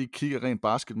hvis vi bare lige kigger rent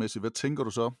basketmæssigt, hvad tænker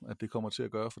du så, at det kommer til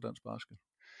at gøre for dansk basket?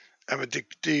 Jamen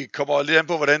det kommer lidt an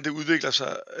på, hvordan det udvikler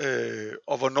sig,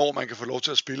 og hvornår man kan få lov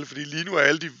til at spille, fordi lige nu er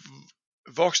alle de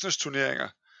voksnes turneringer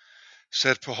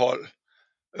sat på hold,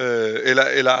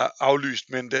 eller aflyst,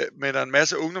 men der er en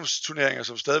masse ungdomsturneringer,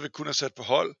 som stadigvæk kun er sat på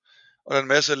hold, og der er en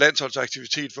masse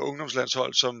landsholdsaktivitet for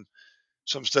ungdomslandshold,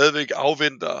 som stadigvæk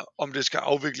afventer, om det skal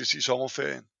afvikles i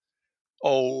sommerferien.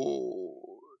 Og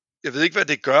jeg ved ikke, hvad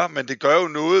det gør, men det gør jo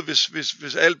noget,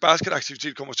 hvis al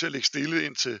basketaktivitet kommer til at ligge stille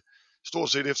indtil stort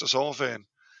set efter sommerferien,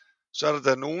 så er der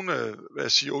da nogle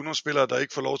ungdomsspillere, der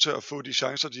ikke får lov til at få de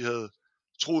chancer, de havde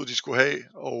troet, de skulle have,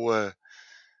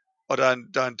 og der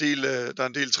er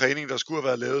en del træning, der skulle have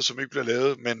været lavet, som ikke bliver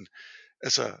lavet, men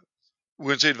altså,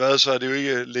 uanset hvad, så er det jo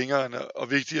ikke længere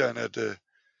og vigtigere, end at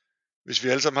hvis vi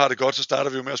alle sammen har det godt, så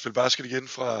starter vi jo med at spille basket igen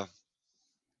fra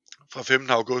 15.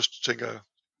 august, tænker jeg.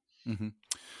 Mm-hmm.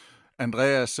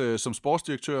 Andreas, som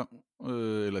sportsdirektør,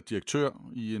 eller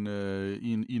direktør i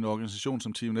en organisation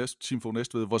som Team for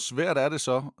Næstved, hvor svært er det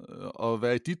så at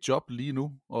være i dit job lige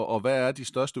nu, og hvad er de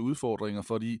største udfordringer?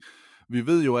 Fordi vi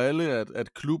ved jo alle,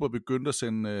 at klubber begyndte at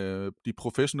sende de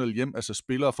professionelle hjem, altså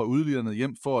spillere fra udlandet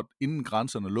hjem, for at inden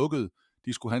grænserne lukkede,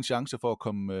 de skulle have en chance for at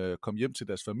komme hjem til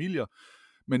deres familier.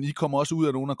 Men I kommer også ud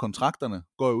af nogle af kontrakterne,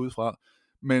 går jeg ud fra.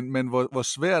 Men hvor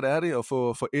svært er det at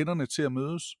få enderne til at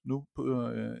mødes nu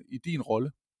i din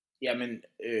rolle? Jamen,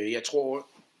 jeg tror,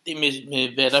 det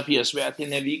med hvad der bliver svært,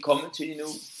 det er vi ikke kommet til endnu.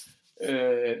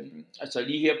 Altså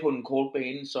lige her på den korte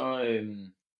bane,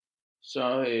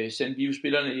 så sendte vi jo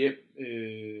spillerne hjem,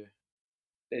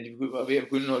 da de var ved at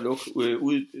begynde at lukke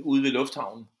ude ved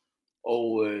lufthavnen.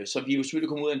 Og så vi er jo selvfølgelig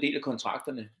kommet ud af en del af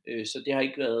kontrakterne, så det har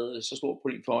ikke været så stort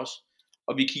problem for os.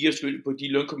 Og vi kigger selvfølgelig på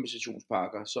de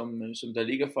lønkompensationspakker, som der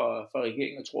ligger fra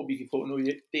regeringen, og tror, vi kan få noget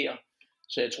hjælp der.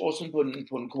 Så jeg tror sådan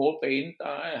på den korte bane, der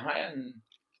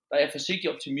er jeg forsigtig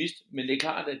optimist, men det er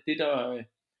klart, at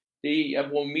det jeg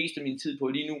bruger mest af min tid på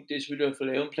lige nu, det er selvfølgelig at få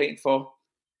lavet en plan for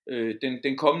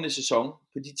den kommende sæson,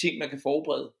 på de ting, man kan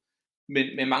forberede.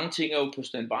 Men mange ting er jo på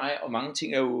standby, og mange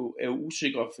ting er jo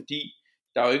usikre, fordi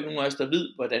der er jo ikke nogen af os, der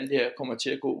ved, hvordan det her kommer til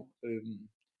at gå.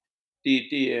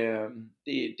 Det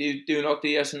er jo nok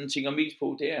det, jeg sådan tænker mest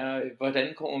på, det er,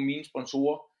 hvordan kommer mine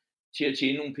sponsorer til at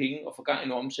tjene nogle penge og få gang i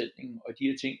en omsætning og de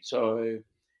her ting.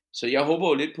 Så jeg håber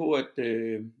jo lidt på, at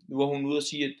nu var hun ude at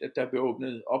sige, at der bliver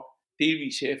åbnet op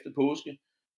delvis her efter påske.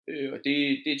 Og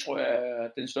det tror jeg er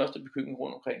den største bekymring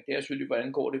rundt omkring. Det er selvfølgelig,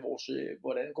 hvordan går det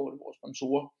vores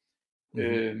sponsorer.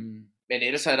 Mm-hmm. Men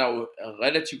ellers er der jo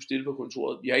relativt stille på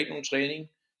kontoret. Vi har ikke nogen træning,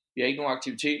 vi har ikke nogen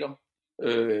aktiviteter.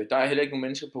 Der er heller ikke nogen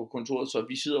mennesker på kontoret, så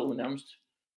vi sidder jo nærmest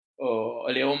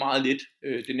og laver meget lidt.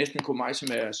 Det er næsten kun mig,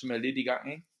 som er lidt i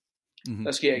gang, ikke? Mm-hmm.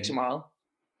 Der sker ikke så meget.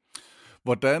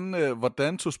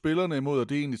 Hvordan tog spillerne imod, og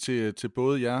det er egentlig til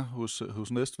både jer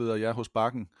hos Næstved og jer hos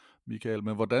Bakken, Michael,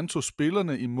 men hvordan tog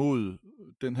spillerne imod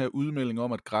den her udmelding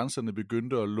om, at grænserne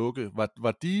begyndte at lukke?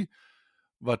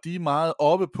 Var de meget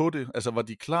oppe på det? Altså var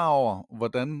de klar over,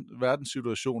 hvordan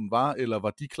verdenssituationen var, eller var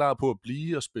de klar på at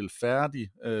blive og spille færdig?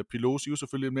 Pelosi jo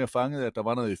selvfølgelig mere fanget, at der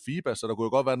var noget i FIBA, så der kunne jo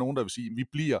godt være nogen, der vil sige, at vi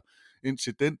bliver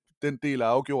indtil den del er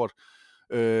afgjort.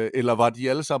 Eller var de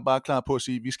alle sammen bare klar på at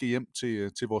sige, at vi skal hjem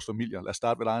til vores familier? Lad os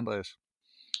starte med dig, Andreas.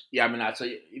 Jamen altså,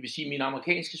 jeg vil sige, at mine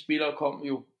amerikanske spillere kom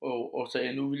jo og sagde,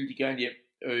 at nu ville de gerne hjem,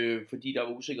 fordi der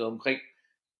var usikkerhed omkring,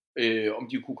 om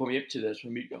de kunne komme hjem til deres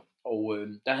familier. Og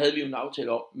der havde vi jo en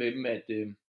aftale om med dem, at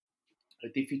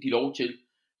det fik de lov til.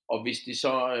 Og hvis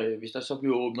der så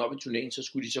blev åbnet op i turneringen, så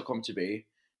skulle de så komme tilbage.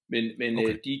 Men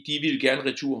okay. De ville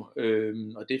gerne retur,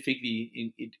 og det fik vi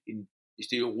en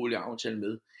stille og rolig aftale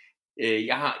med.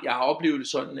 Jeg har oplevet det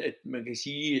sådan, at man kan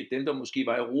sige, at dem, der måske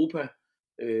var i Europa,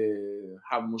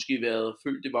 har måske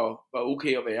følt, det var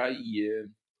okay at være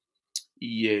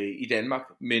i Danmark.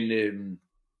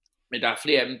 Men der er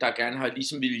flere af dem, der gerne har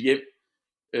ligesom ville hjem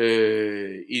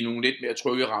i nogle lidt mere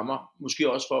trygge rammer.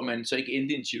 Måske også for, at man så ikke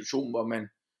endte i en situation, hvor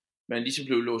man ligesom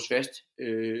blev låst fast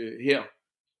her,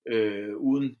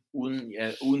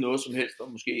 uden noget som helst,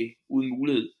 og måske uden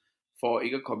mulighed for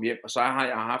ikke at komme hjem. Og så har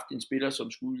jeg haft en spiller,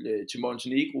 som skulle til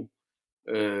Montenegro.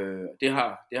 Det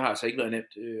har altså ikke været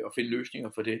nemt at finde løsninger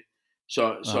for det. Så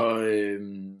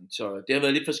det har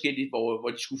været lidt forskelligt, hvor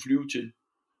de skulle flyve til.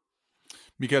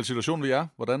 Michael, situationen ved jer.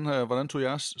 Hvordan tog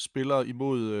jeres spillere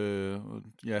imod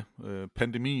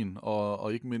pandemien,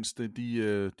 og ikke mindst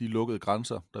de lukkede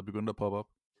grænser, der begyndte at poppe op?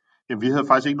 Ja, vi havde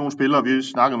faktisk ikke nogen spillere, vi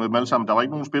snakkede med dem alle sammen. Der var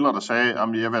ikke nogen spillere, der sagde,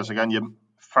 at jeg vil altså gerne hjem,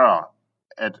 før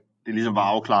at det ligesom var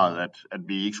afklaret, at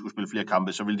vi ikke skulle spille flere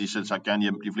kampe. Så ville de selv sagt gerne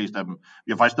hjem, de fleste af dem.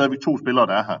 Vi har faktisk stadigvæk 2 spillere,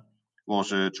 der er her. Vores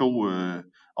 2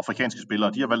 afrikanske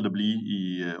spillere, de har valgt at blive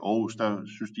i Aarhus. Der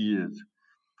synes de, at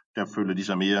der føler de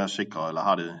sig mere sikre, eller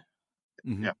har det.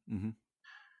 Mm-hmm. Ja. Mm-hmm.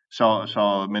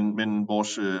 Men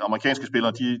vores amerikanske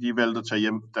spillere, de valgte at tage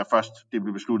hjem, da først det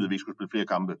blev besluttet, at vi ikke skulle spille flere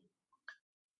kampe.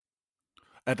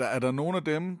 Er der nogen af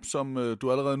dem, som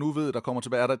du allerede nu ved, der kommer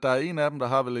tilbage? Der er en af dem, der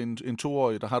har vel en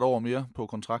 2-årig, der har et år mere på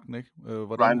kontrakten, ikke?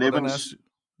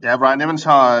 Ryan Evans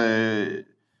har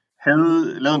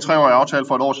havde lavet en 3-årig aftale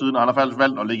for et år siden, og han har faktisk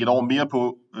valgt at lægge et år mere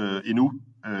på endnu.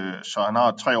 Så han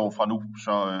har 3 år fra nu,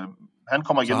 så han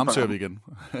kommer igen. Så ham ser vi igen.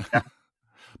 Ja.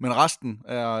 Men resten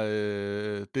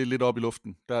det er lidt op i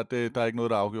luften. Der er ikke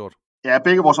noget, der er afgjort. Ja,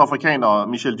 begge vores afrikanere,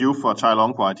 Michel Diouf og Tyler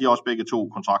Ongwae, de har også begge 2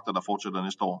 kontrakter, der fortsætter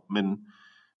næste år.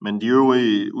 Men de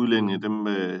øvrige udlændinge, dem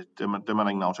er der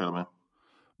ingen aftaler med.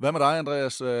 Hvad med dig,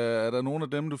 Andreas? Er der nogen af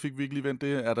dem, du fik virkelig vendt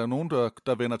det? Er der nogen,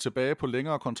 der vender tilbage på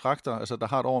længere kontrakter, altså der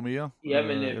har et år mere? Ja,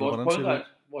 men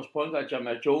vores point guard,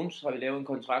 Jamal Jones, har vi lavet en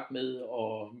kontrakt med,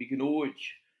 og Mikinovic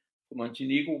fra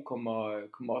Montenegro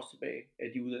kommer også tilbage af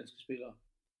de udlandske spillere.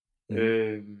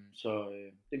 Så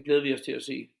den glæder vi os til at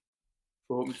se,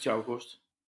 forhåbentlig til august.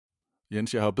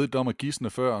 Jens, jeg har bedt dig om at gisne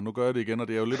før, og nu gør jeg det igen, og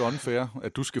det er jo lidt unfair,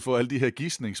 at du skal få alle de her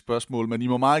gisningsspørgsmål, men I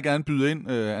må meget gerne byde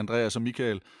ind, Andreas og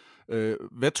Michael.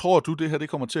 Hvad tror du, det her det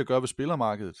kommer til at gøre ved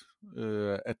spillermarkedet?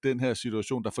 At den her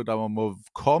situation, der må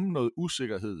komme noget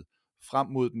usikkerhed frem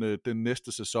mod den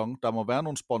næste sæson. Der må være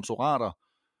nogle sponsorater,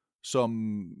 som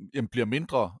bliver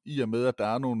mindre, i og med, at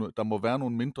der må være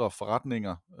nogle mindre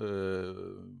forretninger,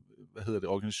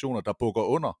 organisationer, der bukker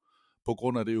under, på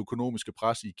grund af det økonomiske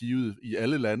pres i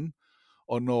alle lande.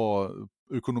 Og når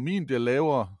økonomien bliver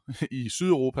lavere i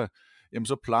Sydeuropa, jamen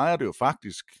så plejer det jo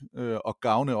faktisk at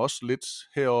gavne også lidt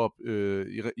herop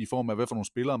i form af, hvad for nogle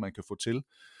spillere man kan få til.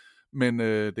 Men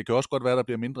det kan også godt være, at der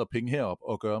bliver mindre penge herop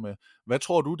at gøre med. Hvad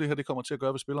tror du, det her det kommer til at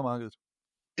gøre ved spillermarkedet?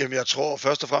 Jamen jeg tror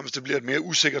først og fremmest, det bliver et mere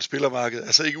usikkert spillermarked.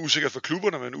 Altså ikke usikkert for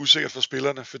klubberne, men usikkert for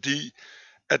spillerne, fordi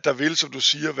at der vil, som du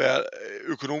siger, være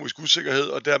økonomisk usikkerhed,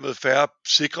 og dermed færre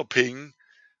sikre penge,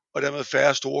 og dermed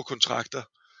færre store kontrakter.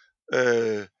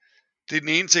 Det er den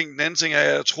ene ting. Den anden ting er,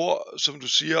 at jeg tror, som du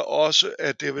siger, også,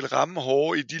 at det vil ramme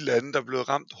hårdere i de lande, der er blevet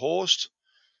ramt hårdest.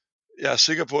 Jeg er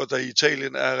sikker på, at der i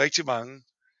Italien er rigtig mange,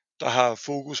 der har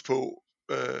fokus på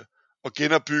at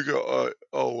genopbygge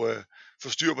og få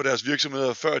styr på deres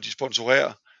virksomheder, før de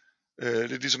sponsorerer.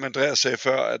 Lidt ligesom Andreas sagde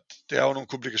før, at der er jo nogle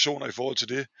komplikationer i forhold til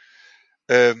det.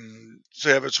 Så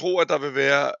jeg vil tro, at der vil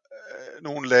være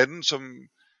nogle lande, som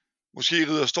måske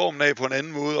rider stormen af på en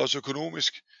anden måde, også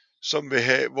økonomisk, som vil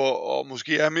have, og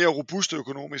måske er mere robuste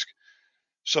økonomisk,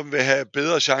 som vil have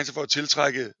bedre chancer for at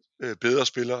tiltrække bedre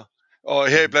spillere. Og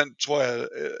heriblandt tror jeg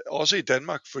også i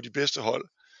Danmark for de bedste hold.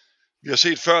 Vi har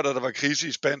set før, da der var krise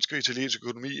i spansk og italiensk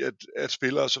økonomi, at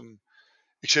spillere som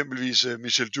eksempelvis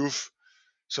Michel Diouf,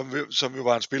 som jo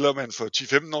var en spiller, man for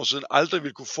 10-15 år siden aldrig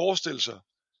ville kunne forestille sig,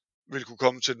 ville kunne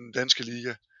komme til den danske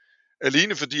liga.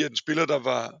 Alene fordi, at en spiller, der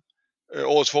var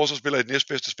årets forsvarsspiller i den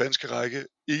næstbedste spanske række,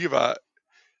 ikke var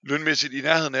lønmæssigt i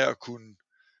nærheden af at kunne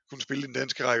spille i den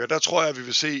danske række. Og der tror jeg, at vi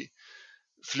vil se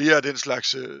flere af den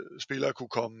slags spillere kunne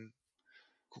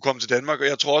komme til Danmark. Og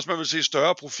jeg tror også, man vil se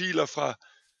større profiler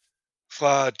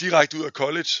fra direkte ud af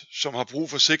college, som har brug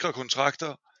for sikre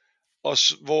kontrakter, og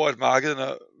hvor at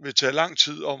markederne vil tage lang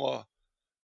tid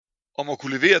om at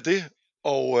kunne levere det,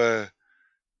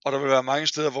 og der vil være mange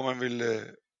steder, hvor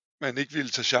man ikke vil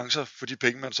tage chancer for de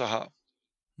penge, man så har.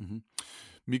 Mm-hmm.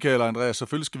 Michael og Andreas,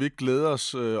 selvfølgelig skal vi ikke glæde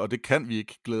os, og det kan vi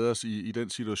ikke glæde os i den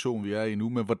situation, vi er i nu,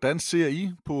 men hvordan ser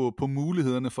I på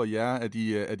mulighederne for jer?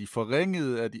 Er de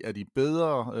forringede? Er de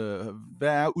bedre? Hvad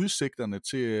er udsigterne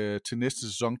til næste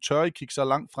sæson? Tør I kigge så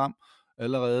langt frem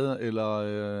allerede? Eller,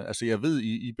 altså jeg ved,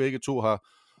 I begge to har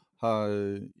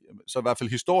så i hvert fald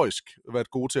historisk været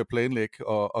gode til at planlægge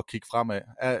og kigge fremad.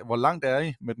 Hvor langt er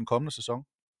I med den kommende sæson?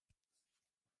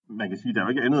 Man kan sige, at der er jo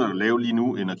ikke andet at lave lige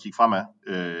nu, end at kigge fremad,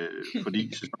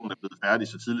 fordi sæsonen er blevet færdig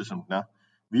så tidligt, som den er.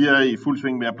 Vi er i fuld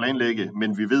sving med at planlægge,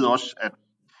 men vi ved også,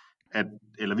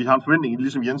 eller vi har en forventning,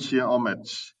 ligesom Jens siger, om,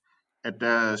 at der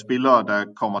er spillere, der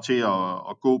kommer til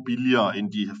at gå billigere,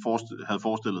 end de havde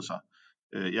forestillet sig.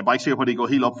 Jeg er bare ikke sikker på, at det går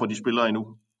helt op for de spillere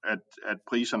endnu, at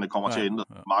priserne kommer til at ændre,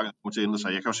 markedet kommer til at ændre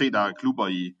sig. Jeg kan jo se, at der er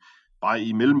klubber bare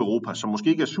i Mellem-Europa, som måske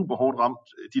ikke er super hårdt ramt,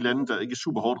 de lande, der ikke er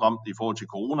super hårdt ramt i forhold til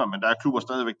corona, men der er klubber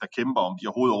stadigvæk, der kæmper, om de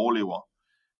overhovedet overlever.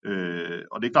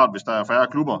 Og det er klart, at hvis der er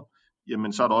færre klubber,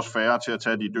 jamen så er der også færre til at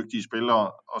tage de dygtige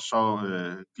spillere, og så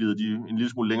glider de en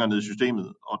lille smule længere ned i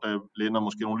systemet, og der lænder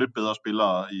måske nogle lidt bedre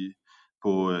spillere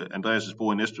på Andreas'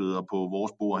 bord i Næstved og på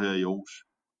vores bord her i Aarhus.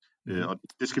 Og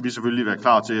det skal vi selvfølgelig være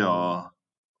klar til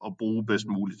at bruge bedst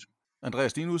muligt.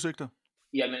 Andreas, dine udsigter?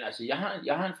 Jamen altså,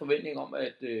 jeg har en forventning om,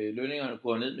 at lønningerne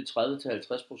går ned med 30-50%,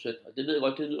 og det ved jeg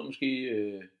godt, det lyder måske,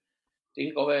 det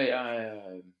kan godt være, at jeg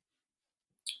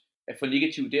er for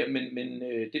negativ der, men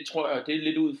det tror jeg, det er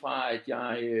lidt ud fra, at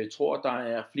jeg tror, at der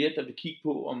er flere, der vil kigge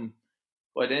på, om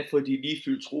hvordan får de lige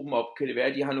fyldt truppen op. Kan det være,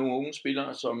 at de har nogle unge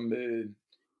spillere, som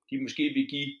de måske vil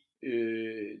give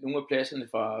nogle af pladserne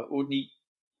fra 8, 9,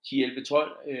 10, 11,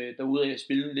 12, derude af at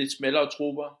spille lidt smallere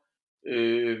trupper,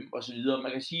 og så videre.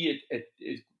 Man kan sige, at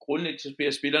grundlæggende så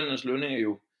bliver spillernes lønninger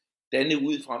jo dannet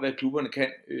ud fra, hvad klubberne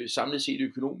kan samlet set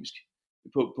økonomisk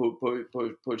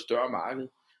på et større marked.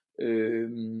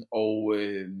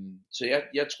 Så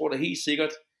jeg tror da helt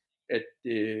sikkert, at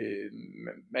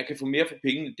man kan få mere for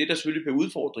pengene. Det der selvfølgelig bliver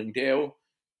udfordringen, det er jo,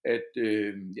 at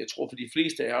jeg tror for de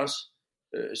fleste af os,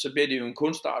 så bliver det jo en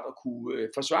kunstart at kunne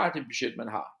forsvare det budget, man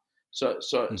har.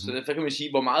 Så derfor kan man sige,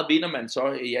 hvor meget vinder man så?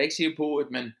 Jeg er ikke sikker på,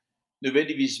 at man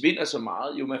nødvendigvis vinder så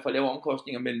meget, jo man får lave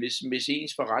omkostninger, men hvis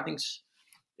ens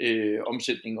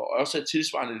forretningsomsætning også er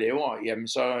tilsvarende lavere, jamen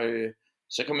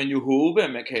så kan man jo håbe,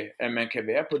 at man kan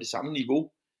være på det samme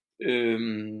niveau.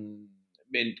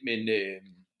 Men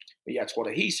jeg tror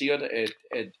da helt sikkert,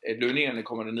 at lønningerne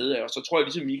kommer derned af, og så tror jeg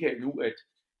ligesom Michael nu, at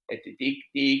det er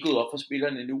ikke gået op for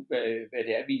spillerne nu, hvad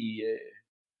det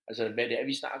er,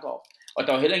 vi snakker om. Og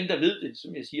der er heller ingen, der ved det,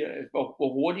 som jeg siger,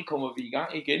 hvor hurtigt kommer vi i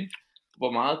gang igen,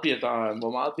 hvor meget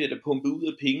bliver der pumpet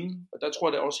ud af penge, og der tror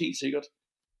jeg da også helt sikkert,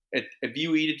 at vi er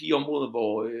jo et af de områder,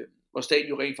 hvor staten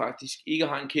jo rent faktisk ikke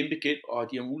har en kæmpe gæld,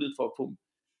 og de har mulighed for at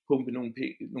pumpe nogle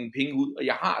penge ud. Og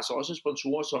jeg har altså også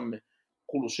sponsorer, som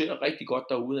producerer rigtig godt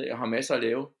derude, og har masser at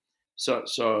lave. Så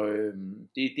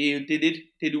det er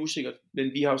lidt usikkert.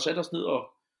 Men vi har jo sat os ned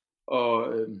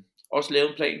og også lavet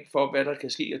en plan for, hvad der kan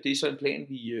ske, og det er så en plan,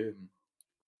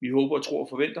 vi håber og tror og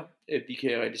forventer, at vi kan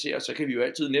realisere. Så kan vi jo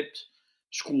altid nemt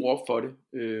skrue op for det.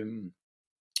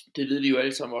 Det ved vi jo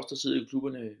alle sammen, også der sidder i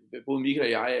klubberne, både Michael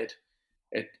og jeg,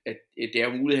 at det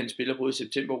er jo muligt, at han spiller både i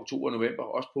september, oktober og november,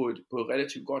 også på et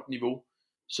relativt godt niveau.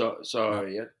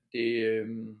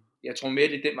 Jeg tror mere,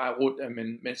 det er den vej rundt, at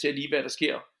man ser lige, hvad der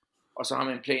sker, og så har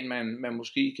man en plan, man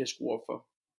måske kan skrue op for.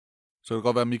 Så det kan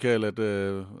godt være, Michael, at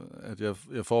jeg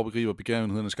forbegriber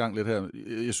begivenhedernes gang lidt her.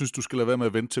 Jeg synes, du skal lade være med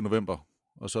at vente til november,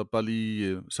 og så bare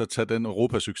lige så tage den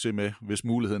Europa-succes med, hvis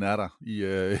muligheden er der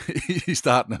i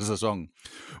starten af sæsonen.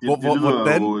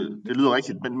 Det lyder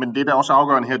rigtigt, men det der også er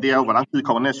afgørende her, det er jo, hvor lang tid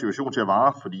kommer den her situation til at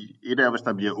vare, fordi et er, hvis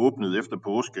der bliver åbnet efter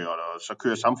påske, og så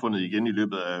kører samfundet igen i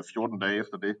løbet af 14 dage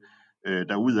efter det,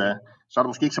 derudaf, så er der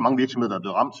måske ikke så mange virksomheder, der er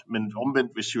blevet ramt, men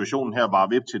omvendt, hvis situationen her varer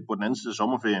ved til på den anden side af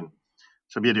sommerferien,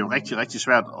 så bliver det jo rigtig, rigtig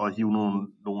svært at hive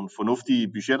nogle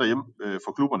fornuftige budgetter hjem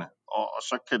for klubberne. Og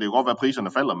så kan det jo godt være, at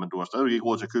priserne falder, men du har stadigvæk ikke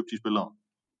råd til at købe de spillere.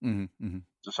 Mm-hmm.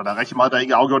 Så der er rigtig meget, der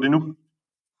ikke er afgjort endnu.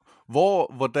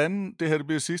 Hvordan, det her det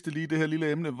bliver sidste lige, det her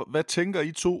lille emne, hvad tænker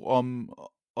I to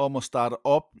om at starte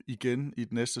op igen i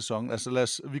den næste sæson?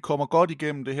 Altså vi kommer godt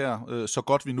igennem det her, så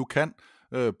godt vi nu kan,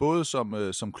 både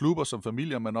som klubber, som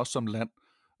familier, men også som land.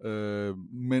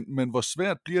 Men hvor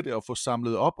svært bliver det at få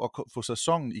samlet op og få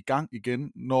sæsonen i gang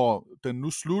igen, når den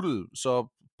nu sluttede så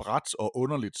brat og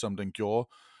underligt, som den gjorde?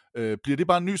 Bliver det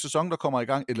bare en ny sæson, der kommer i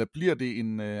gang, eller bliver det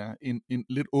en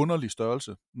lidt underlig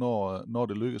størrelse, når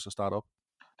det lykkes at starte op?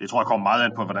 Det tror jeg kommer meget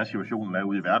an på, hvordan situationen er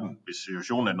ude i verden. Hvis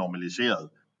situationen er normaliseret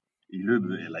i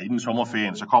løbet eller inden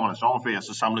sommerferien, så kommer der sommerferie, og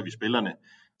så samler vi spillerne.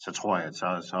 Så tror jeg, at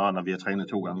så når vi har trænet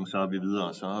 2 gange, så er vi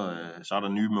videre, så er der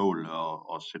nye mål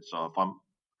at sætte sig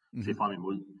frem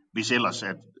imod. Hvis ellers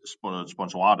at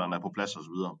sponsoraterne er på plads og så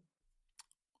videre.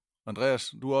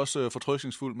 Andreas, du er også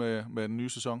fortrøstningsfuld med den nye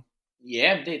sæson.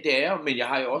 Ja, det er jo, men jeg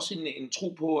har jo også en tro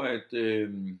på, at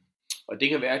og det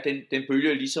kan være, at den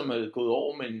bølge ligesom er gået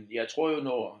over, men jeg tror jo,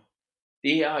 når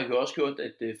det her har jo også gjort,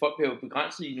 at folk bliver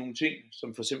begrænset i nogle ting,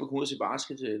 som for eksempel komme ud til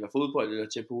basket, eller fodbold, eller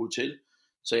til på hotel.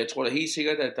 Så jeg tror da helt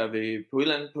sikkert, at der vil på et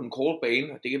eller andet på en kort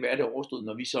bane, og det kan være det overstået,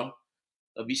 når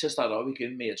vi så starter op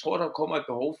igen. Men jeg tror, der kommer et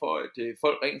behov for, at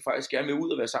folk rent faktisk gerne vil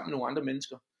ud og være sammen med nogle andre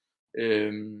mennesker.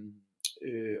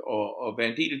 Og være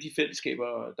en del af de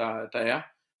fællesskaber, der er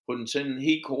på den sådan en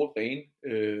helt kort bane.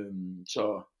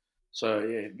 Så Så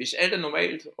hvis alt er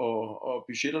normalt, og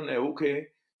budgetterne er okay,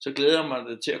 så glæder jeg mig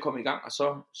til at komme i gang, og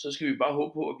så skal vi bare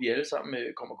håbe på, at vi alle sammen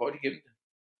kommer godt igennem det.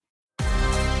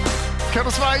 Kan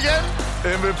du svare igen?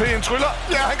 MVP'en tryller.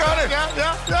 Ja, han gør det!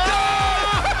 Ja!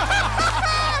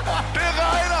 Det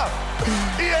regner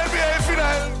i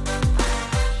NBA-finalen!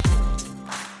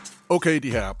 Okay,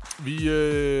 de her.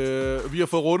 Vi har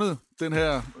fået rundet den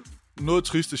her noget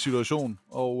triste situation,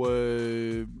 og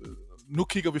nu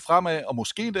kigger vi fremad, og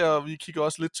måske vi kigger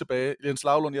også lidt tilbage. Jens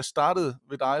Laulund, jeg startede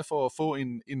ved dig for at få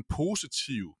en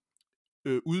positiv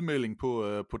udmelding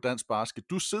på dansk basket.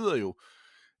 Du sidder jo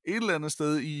et eller andet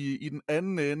sted i den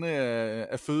anden ende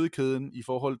af fødekæden i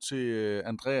forhold til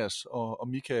Andreas og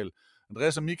Michael.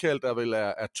 Andreas og Michael, der vel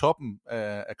er toppen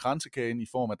af kransekagen i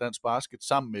form af dansk basket,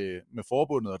 sammen med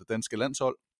forbundet og det danske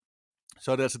landshold.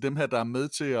 Så er det altså dem her, der er med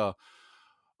til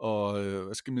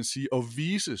at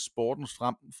vise sporten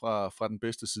frem fra den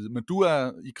bedste side. Men du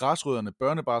er i Græsrødderne,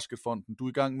 Børnebasketfonden, du er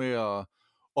i gang med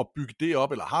at bygge det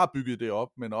op, eller har bygget det op,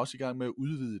 men også i gang med at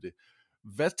udvide det.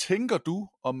 Hvad tænker du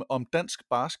om dansk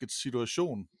baskets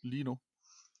situation lige nu?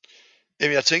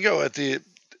 Jamen, jeg tænker jo, at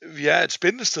vi er et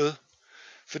spændende sted.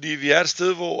 Fordi vi er et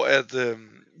sted, hvor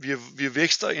vi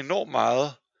vækster enormt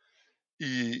meget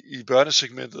i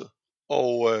børnesegmentet.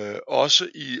 Og også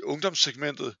i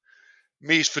ungdomssegmentet.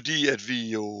 Mest fordi, at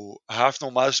vi jo har haft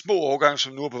nogle meget små årgange,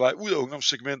 som nu er på vej ud af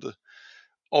ungdomssegmentet.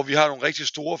 Og vi har nogle rigtig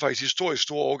store, faktisk historisk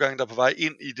store årgange, der er på vej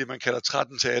ind i det, man kalder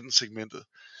 13-18 segmentet.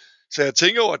 Så jeg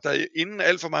tænker jo, at der inden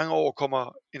alt for mange år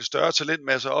kommer en større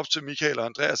talentmasse op til Michael og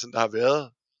Andreas, end der har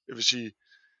været, jeg vil sige,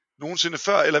 nogensinde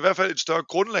før, eller i hvert fald et større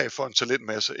grundlag for en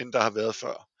talentmasse, end der har været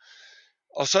før.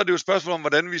 Og så er det jo et spørgsmål om,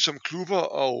 hvordan vi som klubber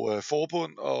og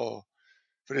forbund, og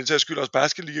for den sags skyld også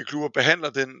basketligaklubber, behandler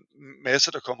den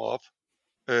masse, der kommer op,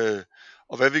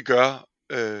 og hvad vi gør.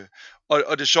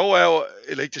 Og det sjove er jo,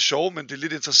 eller ikke det sjove, men det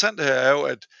lidt interessante her er jo,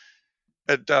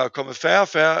 at der er kommet færre og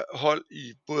færre hold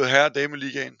i både herre- og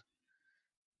dameligaen,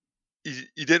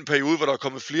 i den periode, hvor der er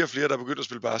kommet flere og flere, der er begyndt at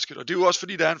spille basket. Og det er jo også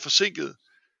fordi, der er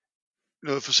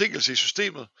noget forsinkelse i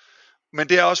systemet. Men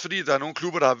det er også fordi, der er nogle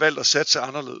klubber, der har valgt at satse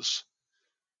anderledes.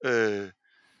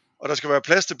 Og der skal være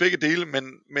plads til begge dele,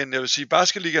 men jeg vil sige,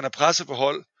 basketligaen er presset på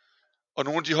hold, og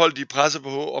nogle af de hold, de er presset på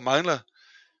og mangler,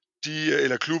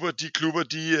 de klubber,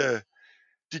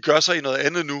 de gør sig i noget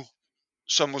andet nu,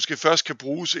 som måske først kan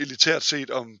bruges elitært set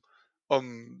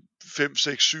om 5,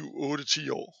 6, 7, 8, 10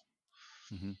 år.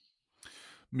 Mm-hmm.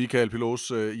 Michael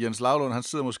Pilos, Jens Laulund, han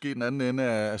sidder måske i den anden ende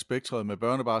af spektret med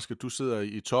børnebasket. Du sidder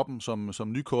i toppen som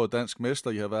nykåret dansk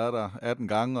mester. I har været der 18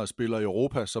 gange og spiller i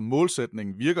Europa, så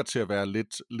målsætningen virker til at være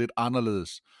lidt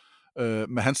anderledes.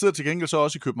 Men han sidder til gengæld så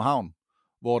også i København,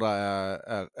 hvor der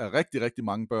er rigtig, rigtig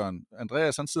mange børn.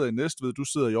 Andreas, han sidder i Næstved, du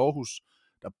sidder i Aarhus.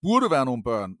 Der burde være nogle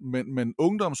børn, men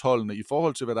ungdomsholdene i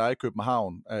forhold til, hvad der er i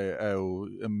København, er jo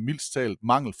mildest talt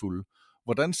mangelfulde.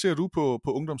 Hvordan ser du på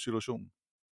ungdomssituationen?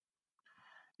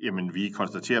 Jamen, vi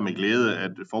konstaterer med glæde,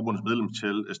 at forbundets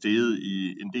medlemstal er steget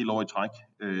i en del år i træk.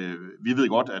 Vi ved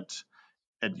godt,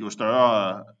 at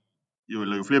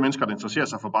jo flere mennesker, der interesserer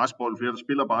sig for basketball, jo flere, der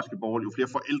spiller basketball, jo flere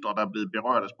forældre, der er blevet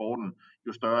berørt af sporten,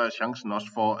 jo større er chancen også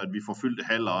for, at vi får fyldte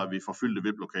haller, og at vi får fyldte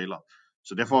VIP-lokaler.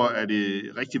 Så derfor er det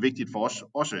rigtig vigtigt for os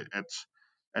også,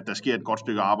 at der sker et godt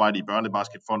stykke arbejde i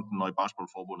Børnebasketfonden og i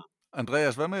Basketballforbundet.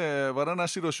 Andreas, hvordan er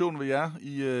situationen ved jer?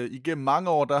 Igennem mange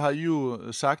år, der har I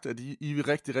jo sagt, at I vil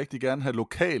rigtig, rigtig gerne have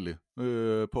lokale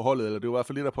på holdet, eller det er jo i hvert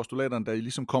fald lidt af postulaterne, der I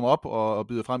ligesom kommer op og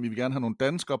byder frem. I vil gerne have nogle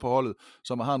danskere på holdet,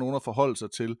 som har nogen at forholde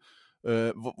sig til.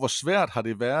 Hvor svært har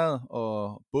det været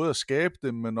både at skabe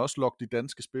dem, men også lokke de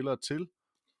danske spillere til?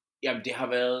 Jamen, det har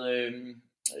været...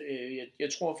 Jeg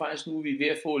tror faktisk nu, vi er ved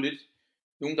at få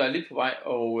nogen, der er lidt på vej,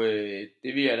 og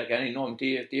det vil jeg da gerne enormt.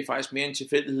 Det er faktisk mere en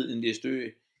tilfældighed, end det er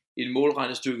et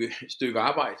målrettet stykke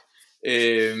arbejde.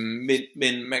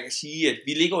 Men man kan sige, at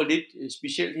vi ligger jo lidt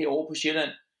specielt herovre på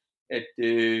Sjælland, at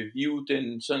vi er jo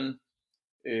den sådan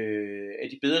af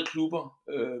de bedre klubber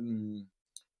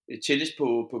tættest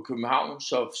på København,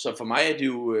 så for mig er det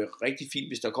jo rigtig fint,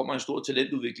 hvis der kommer en stor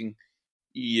talentudvikling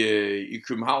i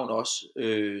København også.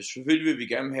 Selvfølgelig vil vi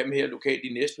gerne have dem her lokalt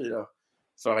i Næstved, eller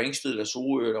for Ringsted, eller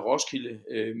Sorø, eller Roskilde,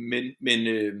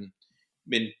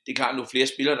 men det er klart, at nu flere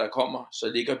spillere, der kommer,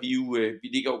 så ligger vi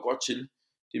ligger jo godt til.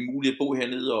 Det er muligt at bo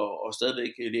hernede og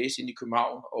stadigvæk læse ind i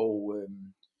København, og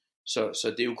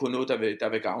så det er jo kun noget, der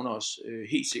vil gavne os,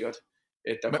 helt sikkert.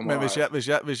 Men hvis jeg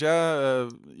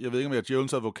ved ikke, om jeg er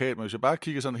djævelens advokat, men hvis jeg bare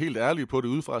kigger sådan helt ærligt på det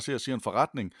udefra og siger en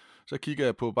forretning, så kigger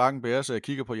jeg på Bakken BR, så jeg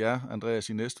kigger på jer, Andreas,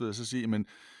 i Næstved, og så siger men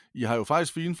I har jo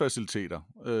faktisk fine faciliteter.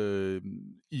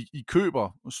 I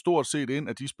køber stort set ind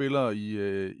af de spillere,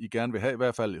 I gerne vil have, i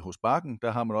hvert fald hos Bakken.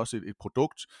 Der har man også et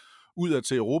produkt, udad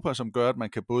til Europa, som gør, at man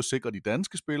kan både sikre de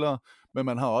danske spillere, men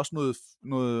man har også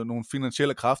nogle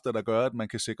finansielle kræfter, der gør, at man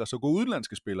kan sikre så gode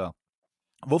udenlandske spillere.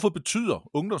 Hvorfor betyder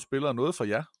ungdomsspillere noget for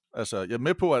jer? Altså, jeg er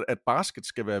med på, at basket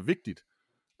skal være vigtigt,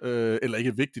 eller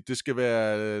ikke vigtigt, det skal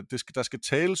være, der skal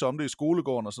tales om det i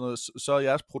skolegården og sådan noget, så er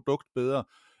jeres produkt bedre.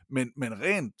 Men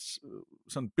rent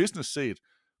sådan business set,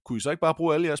 kunne I så ikke bare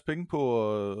bruge alle jeres penge på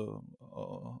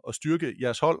at styrke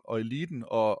jeres hold og eliten,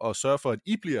 og sørge for, at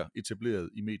I bliver etableret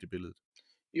i mediebilledet?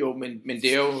 Jo, men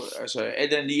det er jo, altså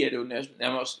alt andet lige er det jo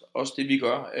nærmest også det, vi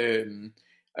gør.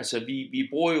 Altså vi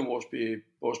bruger jo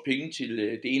vores penge til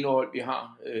det ene hold, vi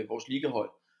har, vores ligahold.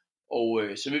 Og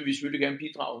så vil vi selvfølgelig gerne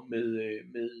bidrage med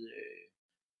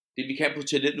det, vi kan på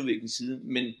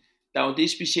talentudviklingssiden. Men der er jo det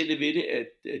specielle ved det, at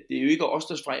det er jo ikke os,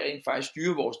 der rent faktisk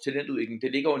styrer vores talentudvikling.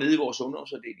 Det ligger jo nede i vores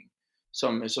ungdomsafdeling,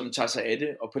 som tager sig af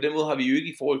det. Og på den måde har vi jo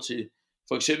ikke i forhold til,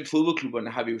 for eksempel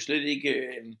fodboldklubberne, har vi jo slet ikke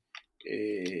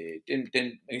den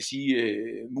man kan sige,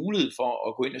 mulighed for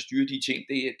at gå ind og styre de ting.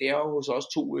 Det er jo hos os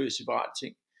to separate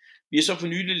ting. Vi har så for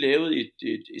nylig lavet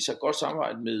et så godt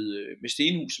samarbejde med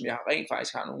Stenhus, som jeg rent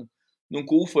faktisk har nogle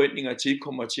gode forventninger til,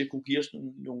 kommer til at kunne give os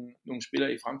nogle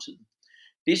spillere i fremtiden.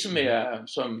 Det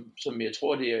som jeg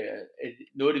tror, det er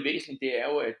noget af det væsentlige, det er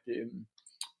jo, at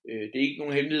det er ikke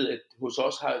nogen hemmelighed, at hos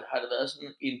os har der været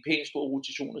sådan en pæn stor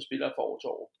rotation af spillere fra år til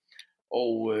år.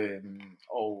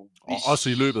 Og også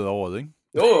i løbet af året, ikke?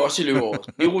 Jo, også i løbet af året.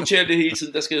 Vi roterer det hele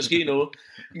tiden, der skal jo ske noget.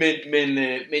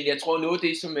 Men jeg tror, noget af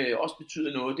det, som også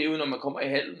betyder noget, det er jo, når man kommer i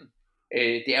hallen.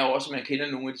 Det er jo også, at man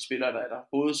kender nogle af de spillere, der er der.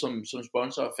 Både som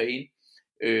sponsor og fan.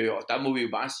 Og der må vi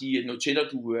jo bare sige, at noteller,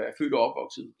 du er født og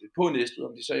opvokset på Næstved,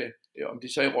 om det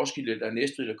så er i Roskilde, eller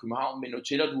Næstved, eller København, men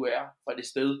noteller, du er fra det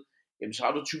sted, jamen, så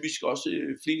har du typisk også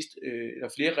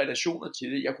flere relationer til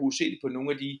det. Jeg kunne se det på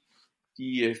nogle af de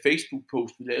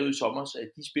Facebook-posts, vi lavede i sommer, at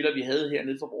de spillere, vi havde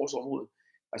hernede fra vores område,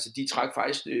 altså de trak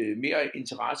faktisk mere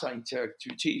interesse og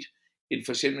interaktivitet, end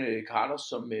for eksempel Carlos,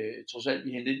 som trods alt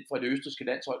vi hentede fra det østrigske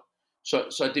landshold.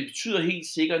 Så det betyder helt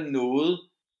sikkert noget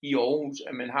i Aarhus,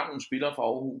 at man har nogle spillere fra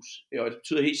Aarhus, og det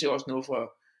betyder helt sikkert også noget for,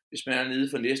 hvis man er nede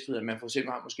for Næstved, at man for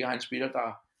eksempel måske har en spiller, der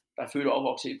er født og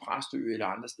opvokset i Præstø eller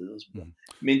andre steder.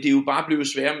 Men det er jo bare blevet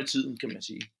sværere med tiden, kan man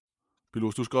sige.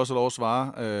 Bilus, du skal også have lov at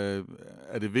svare.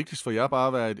 Er det vigtigst for jer bare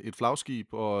at være et flagskib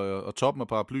og toppen af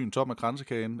paraplyen, toppen af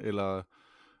kransekagen, eller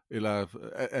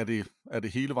er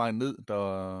det hele vejen ned,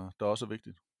 der også er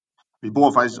vigtigt? Vi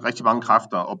bruger faktisk rigtig mange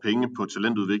kræfter og penge på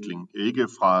talentudvikling. Ikke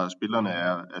fra spillerne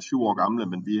er 7 år gamle,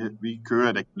 men vi kører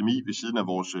et akademi ved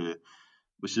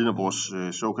siden af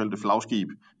vores såkaldte flagskib.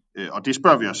 Og det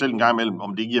spørger vi os selv en gang imellem,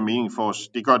 om det giver mening for os.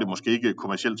 Det gør det måske ikke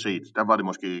kommercielt set. Der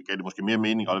gav det måske mere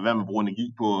mening at lade være med at bruge energi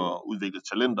på at udvikle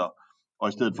talenter, og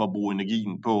i stedet for at bruge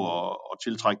energien på at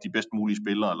tiltrække de bedst mulige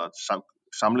spillere, eller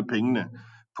samle pengene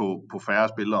på færre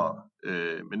spillere.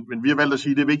 Men vi har valgt at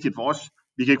sige, at det er vigtigt for os.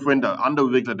 Vi kan ikke forvente, at andre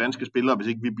udvikler danske spillere, hvis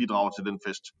ikke vi bidrager til den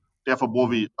fest. Derfor bruger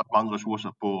vi ret mange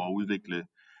ressourcer på at udvikle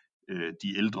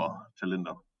de ældre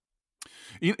talenter.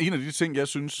 En af de ting, jeg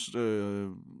synes,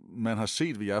 man har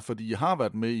set ved jer, fordi I har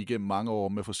været med igennem mange år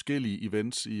med forskellige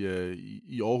events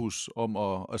i Aarhus om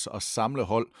at samle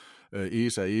hold,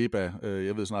 ESA, EBA,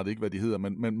 jeg ved snart ikke, hvad de hedder,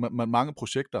 men mange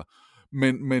projekter.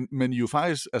 Men jo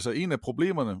faktisk, altså en af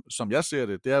problemerne, som jeg ser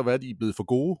det, det er jo, at I er blevet for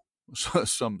gode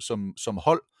som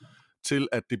hold, til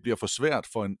at det bliver for svært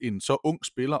for en så ung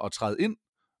spiller at træde ind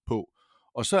på.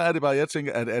 Og så er det bare, jeg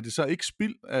tænker, at er det så ikke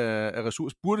spild af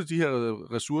ressourcer? Burde de her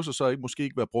ressourcer så måske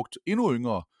ikke være brugt endnu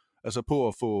yngre? Altså på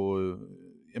at få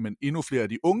endnu flere af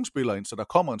de unge spillere ind, så der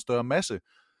kommer en større masse,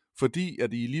 fordi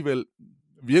at I alligevel,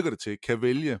 virker det til, kan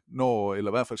vælge, eller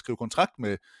i hvert fald skrive kontrakt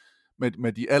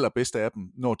med de allerbedste af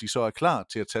dem, når de så er klar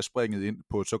til at tage springet ind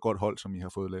på et så godt hold, som I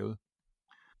har fået lavet.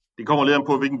 Det kommer lidt an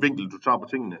på, hvilken vinkel du tager på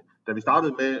tingene. Da vi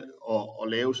startede med at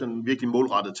lave sådan en virkelig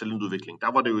målrettet talentudvikling,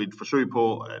 der var det jo et forsøg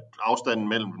på, at afstanden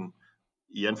mellem den,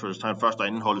 i anførselstegn, første og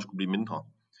anden hold skulle blive mindre.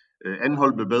 Anden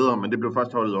hold blev bedre, men det blev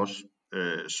første holdet også.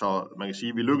 Så man kan sige,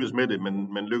 at vi lykkedes med det,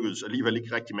 men man lykkedes alligevel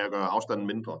ikke rigtig med at gøre afstanden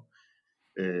mindre.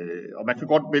 Og man kan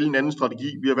godt vælge en anden strategi.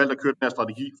 Vi har valgt at køre den her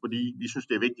strategi, fordi vi synes,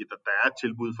 det er vigtigt, at der er et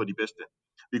tilbud for de bedste.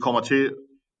 Vi kommer til,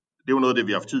 det er jo noget af det,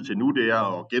 vi har haft tid til nu, det er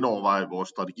at genoverveje vores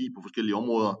strategi på forskellige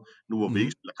områder, nu hvor vi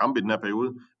ikke spiller kamp i den her periode.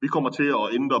 Vi kommer til at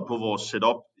ændre på vores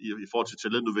setup i forhold til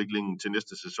talentudviklingen til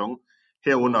næste sæson.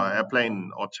 Herunder er planen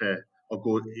at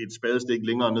gå et spadestik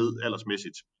længere ned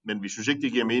aldersmæssigt. Men vi synes ikke,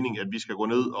 det giver mening, at vi skal gå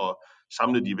ned og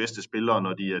samle de bedste spillere,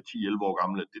 når de er 10-11 år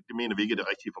gamle. Det mener vi ikke er det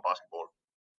rigtige for basketball.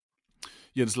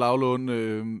 Jens Laulund,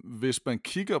 hvis man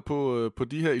kigger på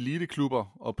de her eliteklubber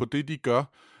og på det, de gør,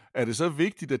 er det så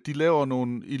vigtigt, at de laver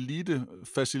nogle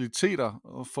elite-faciliteter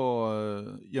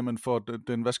for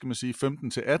den, hvad skal man sige,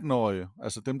 15-18-årige,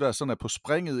 altså dem, der sådan er på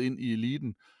springet ind i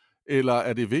eliten, eller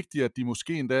er det vigtigt, at de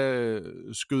måske endda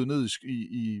skød ned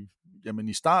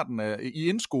i starten i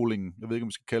indskolingen, jeg ved ikke, om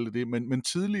vi skal kalde det, men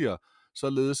tidligere,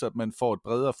 således at man får et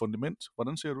bredere fundament?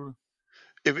 Hvordan ser du det?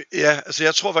 Ja, altså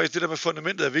jeg tror faktisk, det der med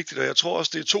fundamentet er vigtigt, og jeg tror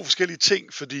også, det er 2 forskellige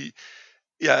ting, fordi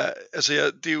det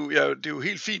er jo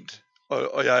helt fint,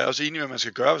 og jeg er også enig med, at man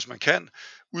skal gøre, hvis man kan,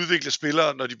 udvikle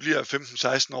spillere, når de bliver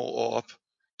 15-16 år og op.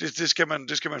 Det skal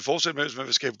man fortsætte med, hvis man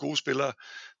vil skabe gode spillere.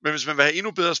 Men hvis man vil have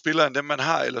endnu bedre spillere, end dem man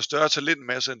har, eller større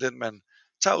talentmasse, end den man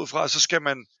tager ud fra, så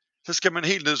skal man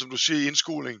helt ned, som du siger, i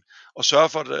indskoling, og sørge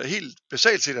for, at der helt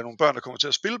basalt set er nogle børn, der kommer til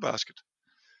at spille basket.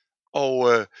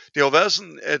 Og det har jo været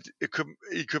sådan, at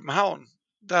i København,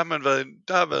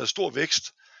 der har været stor vækst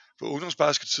på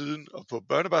ungdomsbasket-siden og på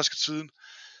børnebasket-siden,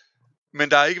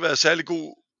 men der har ikke været særlig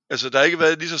god, altså der har ikke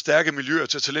været lige så stærke miljøer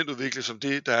til at talentudvikle, som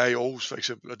det, der er i Aarhus for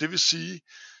eksempel. Og det vil sige,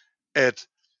 at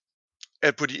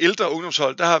på de ældre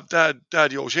ungdomshold, der har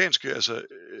de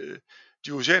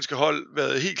oceanske hold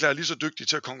været helt klart lige så dygtige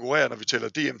til at konkurrere, når vi tæller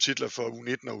DM-titler for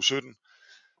U19 og U17,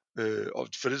 og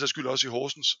for det der skyld også i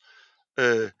Horsens.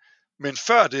 Men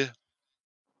før det,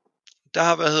 der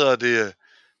har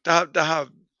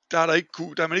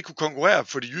man ikke kunne konkurrere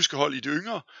for de jyske hold i de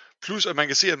yngre, plus at man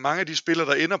kan se, at mange af de spillere,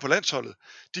 der ender på landsholdet,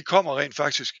 de kommer rent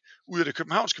faktisk ud af det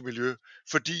københavnske miljø,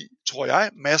 fordi, tror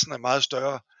jeg, massen er meget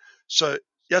større. Så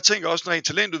jeg tænker også rent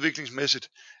talentudviklingsmæssigt,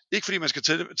 ikke fordi man skal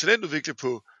talentudvikle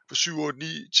på 7, 8, 9,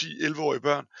 10, 11-årige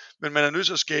børn, men man er nødt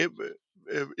til at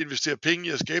investere penge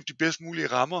i at skabe de bedst mulige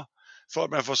rammer, for at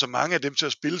man får så mange af dem til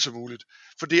at spille som muligt.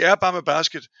 For det er bare med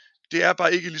basket, det er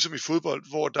bare ikke ligesom i fodbold,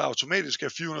 hvor der automatisk er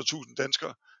 400.000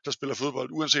 danskere, der spiller fodbold,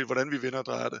 uanset hvordan vi vinder og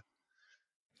drejer det.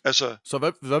 Altså,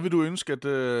 så hvad vil du ønske, at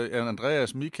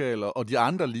Andreas, Michael og de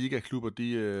andre ligaklubber,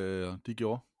 de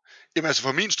gjorde? Jamen altså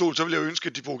fra min stol, så vil jeg ønske,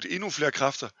 at de brugte endnu flere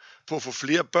kræfter på at få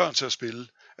flere børn til at spille.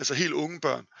 Altså helt unge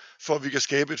børn, for at vi kan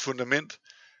skabe et fundament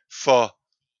for,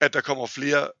 at der kommer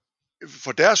flere,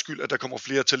 for deres skyld, at der kommer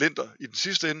flere talenter i den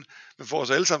sidste ende, men for os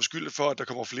alle sammen skyld for, at der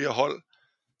kommer flere hold,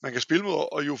 man kan spille mod,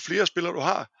 og jo flere spillere du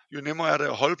har, jo nemmere er det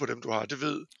at holde på dem, du har, det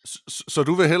ved. Så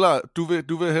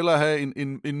du vil hellere have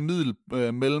en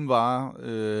mellemvare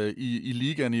i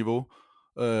liganiveau,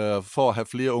 for at have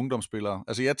flere ungdomsspillere.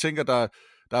 Altså jeg tænker, der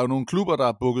er jo nogle klubber, der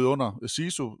er bukket under.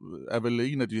 SISU er vel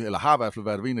en af de, eller har i hvert fald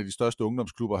været en af de største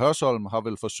ungdomsklubber. Hørsholm har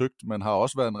vel forsøgt, men har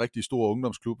også været en rigtig stor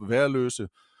ungdomsklub. Værløse,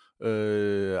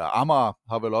 Amager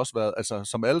har vel også været, altså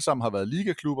som alle sammen har været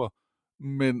ligaklubber,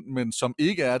 men som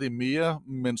ikke er det mere,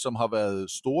 men som har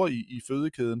været store i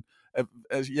fødekæden.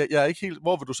 Altså, jeg er ikke helt,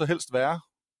 hvor vil du så helst være?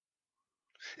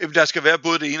 Jamen, der skal være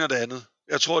både det ene og det andet.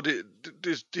 Jeg tror, det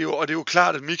er jo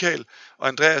klart, at Michael og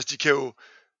Andreas, de kan jo,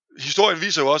 historien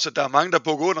viser jo også, at der er mange, der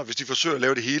bukker under, hvis de forsøger at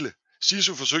lave det hele.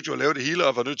 SISU forsøgte jo at lave det hele,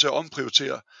 og var nødt til at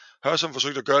omprioritere. Hørsholm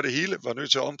forsøgte at gøre det hele, var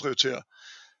nødt til at omprioritere.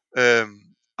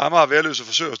 Amager og Værløse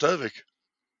forsøger stadigvæk.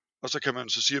 Og så kan man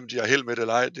så sige, om de har held med det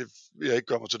eller ej. Det vil jeg ikke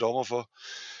gøre mig til dommer for.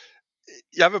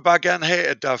 Jeg vil bare gerne have,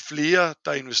 at der er flere,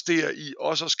 der investerer i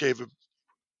også at skabe,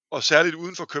 og særligt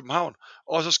uden for København,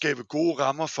 også at skabe gode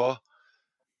rammer for,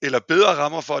 eller bedre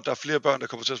rammer for, at der er flere børn, der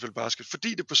kommer til at spille basket.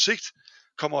 Fordi det på sigt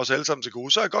kommer os alle sammen til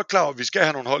gode. Så er jeg godt klar over, at vi skal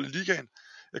have nogle hold i ligaen.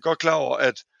 Jeg er godt klar over,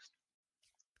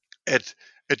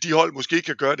 at de hold måske ikke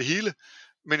kan gøre det hele.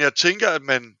 Men jeg tænker, at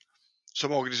man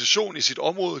som organisation i sit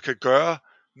område kan gøre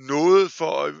noget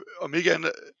for, om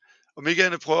ikke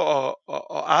andet prøve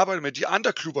at arbejde med de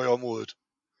andre klubber i området,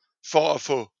 for at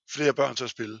få flere børn til at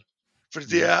spille. Fordi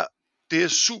det er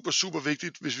super, super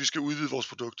vigtigt, hvis vi skal udvide vores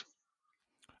produkt.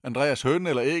 Andreas, hønen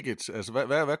eller ægget? Altså,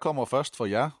 hvad kommer først for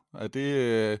jer? Er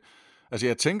det, altså,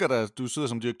 jeg tænker da, du sidder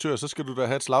som direktør, så skal du da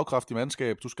have et slagkraftigt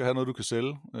mandskab. Du skal have noget, du kan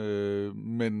sælge.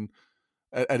 Men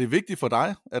er det vigtigt for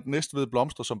dig, at Næstved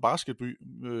blomstrer som basketby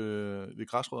ved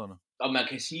græsrødderne? Og man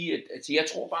kan sige, at altså, jeg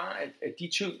tror bare, at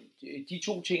de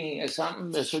to ting hænger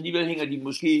sammen, så alligevel hænger de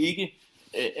måske ikke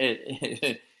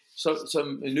som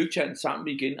nøgternt sammen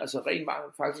igen. Altså rent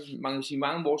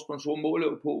mange af vores sponsorer måler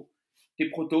jo på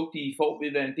det produkt, de får,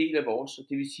 vil være en del af vores.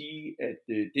 Det vil sige, at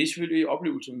det er selvfølgelig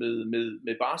oplevelser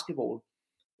med basketball,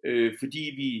 fordi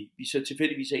vi så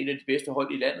tilfældigvis er en af de bedste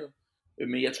hold i landet.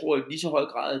 Men jeg tror, at lige så høj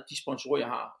grad, at de sponsorer, jeg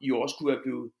har, jo også kunne være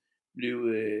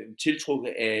blevet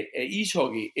tiltrukket af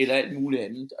ishockey eller alt muligt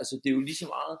andet. Altså det er jo lige så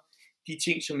meget de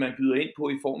ting, som man byder ind på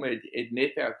i form af et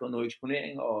netværk og noget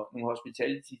eksponering og nogle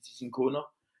hospitality til sine kunder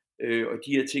og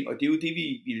de her ting. Og det er jo det,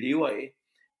 vi lever af.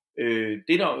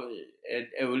 Det, der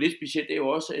er jo lidt specielt, det er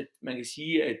jo også, at man kan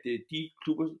sige, at de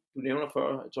klubber, du nævner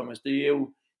før, Thomas,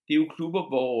 det det er jo klubber,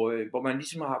 hvor man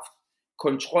ligesom har haft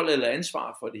kontrol eller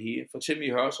ansvar for det hele. For eksempel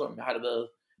i Hørsholm har det været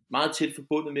meget tæt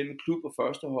forbundet mellem klub og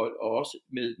førstehold, og også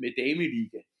med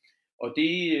dameliga. Og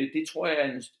det tror jeg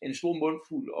er en stor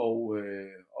mundfuld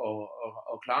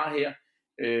og klare her.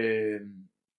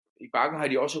 I Bakken har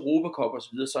de også Europacup og så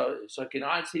videre, så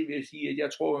generelt set vil jeg sige, at jeg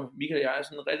tror, Michael og jeg er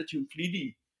sådan relativt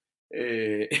flittige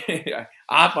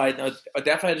arbejde, og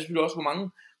derfor er det selvfølgelig også,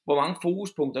 hvor mange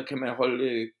fokuspunkter kan man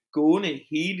holde gående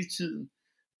hele tiden.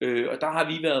 Og der har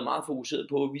vi været meget fokuseret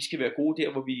på, at vi skal være gode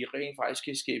der, hvor vi rent faktisk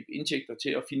skal skabe indtægter til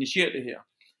at finansiere det her.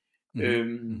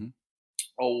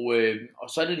 Og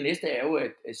så er det næste er jo,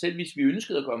 at selv hvis vi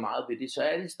ønskede at gøre meget ved det, så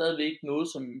er det stadigvæk noget,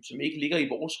 som ikke ligger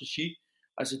i vores regi.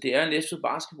 Altså det er Næstved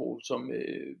Basketball,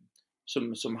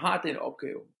 som har den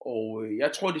opgave. Og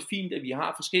jeg tror, det er fint, at vi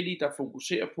har forskellige, der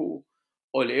fokuserer på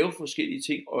at lave forskellige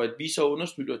ting, og at vi så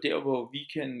understøtter der, hvor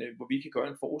vi kan gøre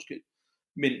en forskel.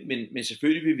 Men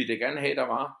selvfølgelig vil vi da gerne have, at der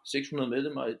var 600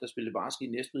 medlemmer, der spillede basket i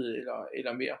Næstved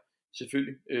eller mere.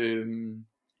 Selvfølgelig.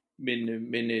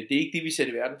 Men det er ikke det, vi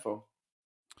sætter i verden for.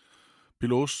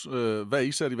 Pilos, hvad er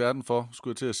I sat i verden for,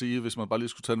 skulle jeg til at sige, hvis man bare lige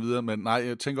skulle tage den videre. Men nej,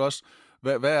 jeg tænker også,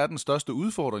 hvad er den største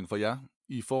udfordring for jer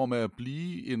i form af at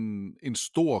blive en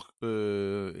stor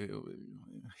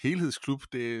helhedsklub?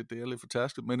 Det er lidt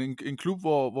fortærsket, men en klub,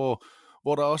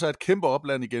 hvor der også er et kæmpe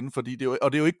opland igen, fordi det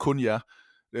er jo ikke kun jer.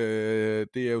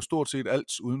 Det er jo stort set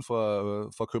alt uden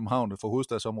for København, for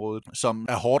hovedstadsområdet, som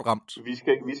er hårdt ramt. Vi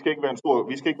skal ikke være en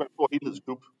stor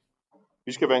helhedsklub.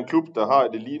 Vi skal være en klub, der har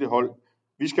et elitehold.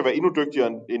 Vi skal være endnu dygtigere,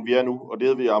 end vi er nu, og det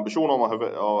havde vi ambitioner om at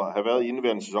have været i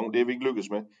indeværende sæson. Det har vi ikke lykkedes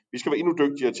med. Vi skal være endnu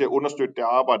dygtigere til at understøtte det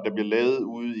arbejde, der bliver lavet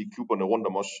ude i klubberne rundt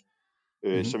om os.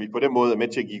 Så vi på den måde er med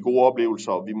til at give gode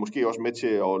oplevelser, og vi er måske også med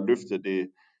til at løfte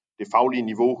det faglige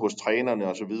niveau hos trænerne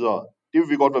osv. Det vil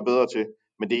vi godt være bedre til,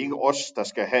 men det er ikke os, der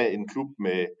skal have en klub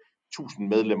med 1000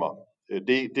 medlemmer.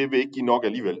 Det vil ikke give nok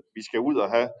alligevel. Vi skal ud og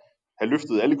have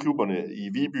løftet alle klubberne i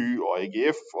Viby og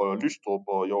AGF og Lystrup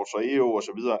og Hjorts og EO og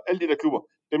så videre. Alle de der klubber,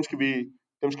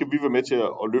 dem skal vi være med til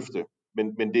at løfte.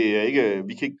 Men det er ikke,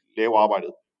 vi kan ikke lave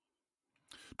arbejdet.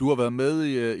 Du har været med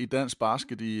i dansk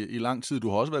basket i lang tid. Du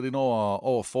har også været inde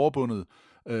over forbundet.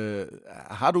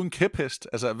 Har du en kæphest?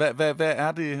 Altså, hvad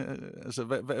er det? Altså,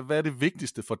 hvad er det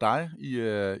vigtigste for dig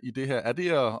i det her? Er det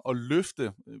at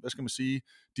løfte, hvad skal man sige,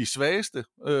 de svageste,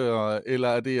 eller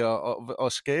er det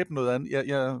at skabe noget andet?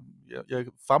 Jeg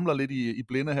famler lidt i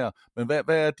blinde her, men hvad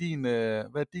er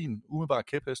din umiddelbare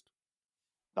kæphest?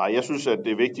 Nej, jeg synes, at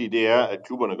det vigtige det er, at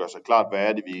klubberne gør sig klart, hvad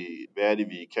er det,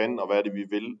 vi kan, og hvad er det, vi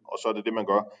vil, og så er det det, man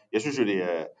gør. Jeg synes jo, det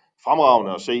er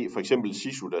fremragende at se for eksempel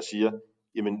Sisu, der siger,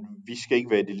 jamen, vi skal ikke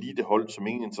være et elitehold, som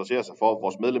ingen interesserer sig for.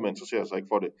 Vores medlemmer interesserer sig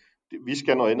ikke for det. Vi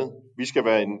skal noget andet. Vi skal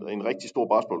være en rigtig stor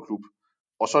basketballklub.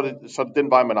 Og så er det den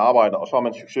vej, man arbejder, og så har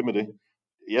man succes med det.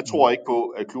 Jeg tror ikke på,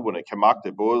 at klubberne kan magte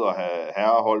både at have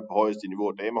herrehold på højeste niveau,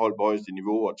 og damehold på højeste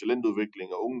niveau, og talentudvikling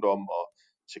og ungdom og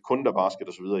sekundabasket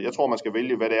osv. Jeg tror, man skal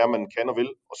vælge, hvad det er, man kan og vil,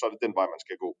 og så er det den vej, man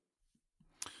skal gå.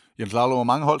 Jens Laulum, hvor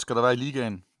mange hold skal der være i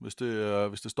ligaen,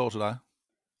 hvis det står til dig?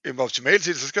 Optimalt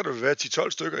set, så skal der være 10-12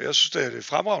 stykker. Jeg synes, det er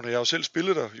fremragende. Jeg har jo selv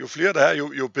spillet der. Jo flere der er,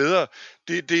 jo bedre.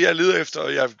 Det jeg leder efter,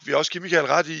 og jeg vil også give Michael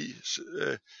ret i,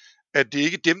 at det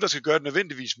ikke er dem, der skal gøre det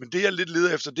nødvendigvis. Men det jeg lidt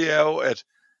leder efter, det er jo,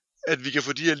 at vi kan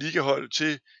få de her ligahold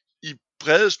til i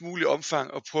bredest mulig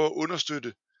omfang at prøve at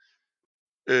understøtte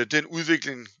den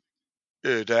udvikling,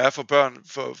 der er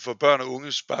for børn og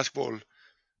unges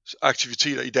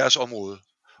basketballaktiviteter i deres område.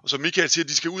 Og som Michael siger,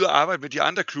 de skal ud og arbejde med de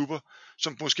andre klubber,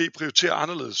 som måske prioriterer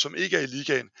anderledes, som ikke er i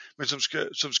ligaen, men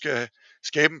som skal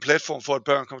skabe en platform for, at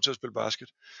børn kommer til at spille basket.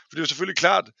 For det er jo selvfølgelig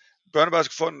klart,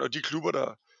 Børnebasketfonden og de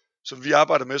klubber, som vi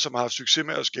arbejder med, som har haft succes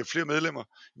med at skabe flere medlemmer,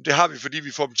 det har vi, fordi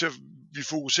vi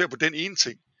fokuserer på den ene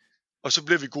ting, og så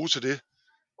bliver vi gode til det.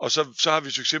 Og så har vi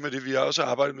succes med det. Vi har også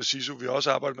arbejdet med SISU, vi har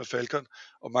også arbejdet med Falcon,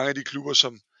 og mange af de klubber,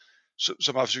 som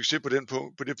har haft succes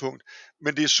på det punkt.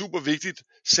 Men det er super vigtigt,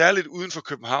 særligt uden for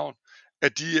København,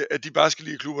 at de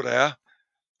basketligaklubber, der er,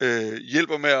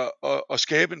 hjælper med at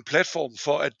skabe en platform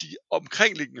for, at de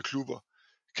omkringliggende klubber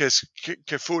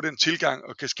kan få den tilgang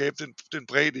og kan skabe den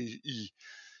bredde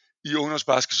i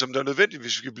ungdomsbasket, som der er nødvendigt,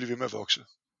 hvis vi skal blive ved med at vokse.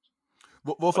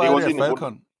 Hvorfor er det, at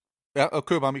Falcon? Ja, og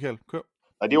kør bare, Michael. Kør.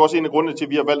 Og det er også en af grundene til, at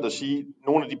vi har valgt at sige, at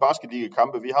nogle af de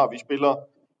basketligakampe, vi spiller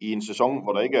i en sæson,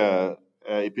 hvor der ikke er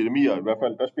epidemier, i hvert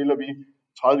fald, der spiller vi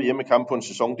 30 hjemmekampe på en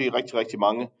sæson. Det er rigtig, rigtig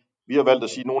mange. Vi har valgt at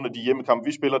sige, at nogle af de hjemmekampe,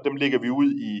 vi spiller, dem lægger vi ud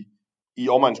i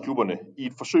omegnsklubberne, i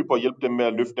et forsøg på at hjælpe dem med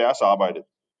at løfte deres arbejde.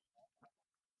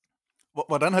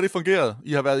 Hvordan har det fungeret?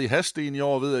 I har været i Hadsten i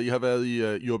år, ved jeg, I har været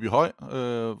i Åbyhøj.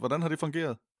 Hvordan har det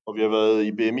fungeret? og vi har været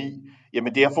i BMI,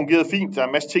 jamen det har fungeret fint. Der er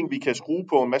en masse ting, vi kan skrue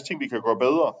på, en masse ting, vi kan gøre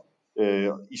bedre.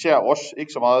 Især os,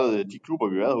 ikke så meget de klubber,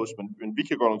 vi har været hos, men vi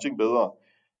kan gøre nogle ting bedre.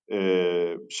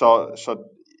 Så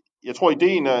jeg tror,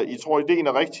 ideen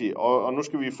er rigtig, og nu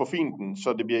skal vi forfine den,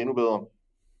 så det bliver endnu bedre.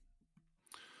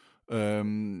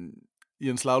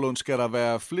 Jens Laulund, skal der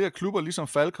være flere klubber ligesom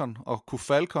Falcon, og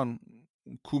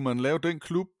kunne man lave den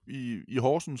klub i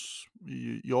Horsens,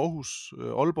 i Aarhus,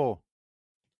 Aalborg?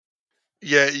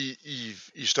 Ja,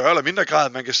 i større eller mindre grad.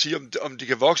 Man kan sige, om de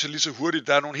kan vokse lige så hurtigt.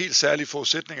 Der er nogle helt særlige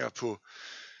forudsætninger på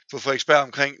Frederiksberg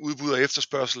omkring udbud og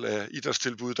efterspørgsel af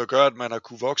idrætstilbud, der gør, at man har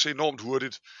kunne vokse enormt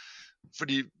hurtigt.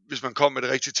 Fordi hvis man kom med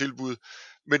det rigtige tilbud.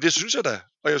 Men det synes jeg da.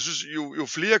 Og jeg synes, jo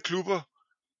flere klubber,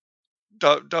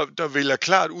 der vælger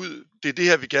klart ud, det er det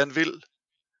her, vi gerne vil,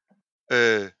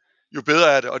 jo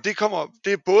bedre er det. Og det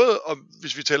er både,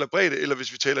 hvis vi taler bredde, eller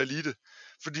hvis vi taler elite.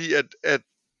 Fordi at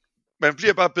man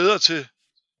bliver bare bedre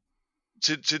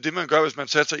til det, man gør, hvis man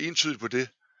satser entydigt på det.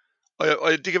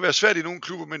 Og det kan være svært i nogle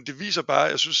klubber, men det viser bare,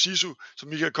 jeg synes SISU, som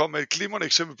Michael kom med et glimrende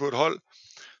eksempel på et hold,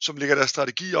 som lægger deres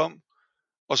strategi om,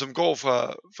 og som går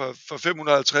fra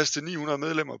 550 til 900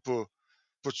 medlemmer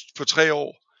på 3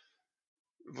 år,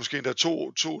 måske endda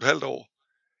 2,5 år,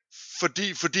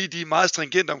 fordi de er meget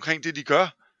stringente omkring det, de gør,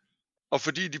 og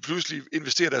fordi de pludselig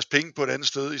investerer deres penge på et andet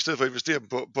sted, i stedet for at investere dem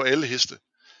på alle heste.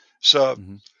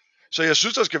 Så jeg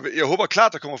synes, jeg håber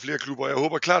klart, der kommer flere klubber, jeg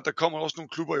håber klart, der kommer også nogle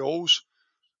klubber i Aarhus,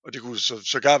 og det kunne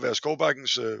sågar være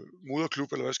Skovbakkens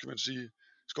moderklub, eller hvad skal man sige,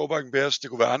 Skovbakken Bears, det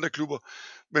kunne være andre klubber,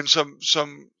 men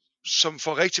som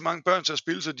får rigtig mange børn til at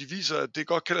spille, så de viser, at det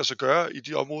godt kan lade sig gøre i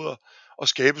de områder, og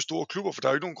skabe store klubber, for der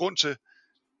er jo ikke nogen grund til,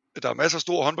 at der er masser af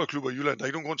store håndboldklubber i Jylland, der er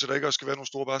ikke nogen grund til, at der ikke også skal være nogle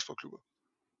store basketballklubber.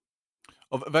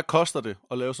 Og hvad koster det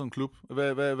at lave sådan en klub?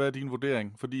 Hvad er din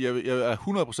vurdering? Fordi jeg er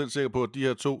 100% sikker på, at de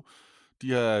her to,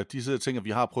 de sidder og tænker, at vi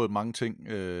har prøvet mange ting,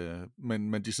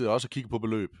 men de sidder også og kigger på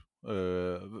beløb.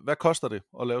 Hvad koster det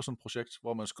at lave sådan et projekt,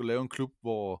 hvor man skulle lave en klub,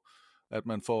 hvor at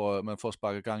man får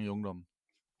sparket gang i ungdommen?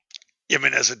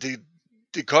 Jamen altså,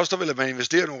 det koster vel, at man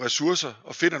investerer nogle ressourcer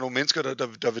og finder nogle mennesker,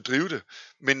 der vil drive det.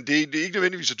 Men det er ikke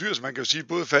nødvendigvis så dyrt, så man kan jo sige,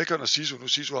 både Falcon og SISU, nu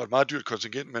SISU har et meget dyrt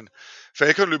kontingent, men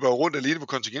Falcon løber jo rundt alene på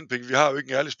kontingentpenge. Vi har jo ikke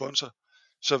en ærlig sponsor.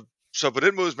 Så på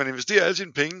den måde, hvis man investerer alle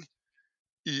sine penge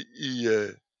i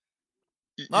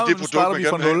det produkt, man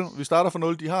gerne vil have. Vi starter fra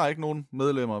 0. De har ikke nogen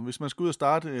medlemmer. Hvis man skal ud og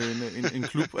starte en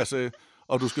klub, altså,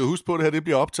 og du skal huske på, at det her det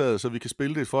bliver optaget, så vi kan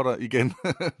spille det for dig igen.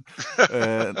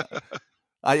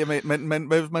 Men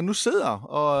man nu sidder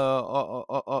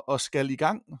og skal i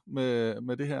gang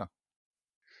med det her.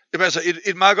 Jamen altså,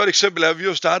 et meget godt eksempel er, at vi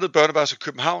har startet Børnebasket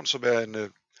København, som er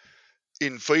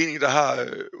en forening, der har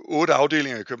 8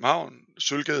 afdelinger i København.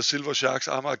 Sølvgade, Silver Sharks,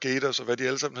 Amager Gators og hvad de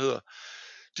alle sammen hedder.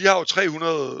 De har jo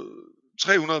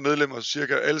 300 medlemmer,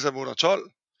 cirka alle sammen under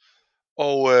 12.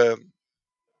 Og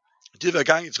de har været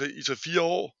i gang i 3-4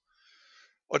 år.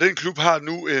 Og den klub har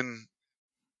nu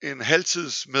en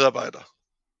halvtids medarbejder.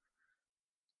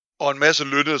 Og en masse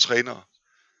lønnede trænere.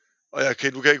 Og nu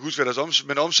kan jeg ikke huske, hvad deres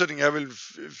men omsætningen er vel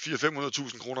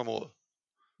 400-500.000 kroner om året.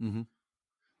 Mm-hmm.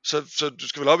 Så du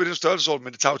skal vel op i den størrelsesorden,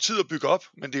 men det tager jo tid at bygge op.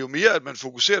 Men det er jo mere, at man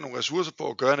fokuserer nogle ressourcer på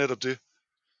at gøre netop det.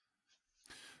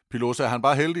 Pilosa, er han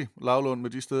bare heldig, Laulund, med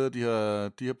de steder,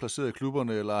 de har placeret i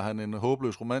klubberne, eller er han en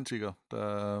håbløs romantiker,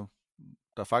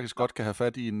 der faktisk godt kan have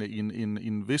fat i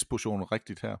en vis portion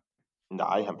rigtigt her?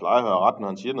 Nej, han plejer at høre ret, når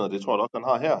han siger noget. Det tror jeg også, han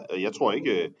har her. Jeg tror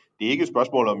ikke, det er ikke et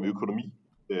spørgsmål om økonomi,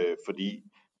 fordi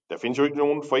der findes jo ikke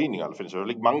nogen foreninger, der findes jo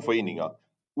ikke mange foreninger,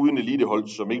 uden elitehold,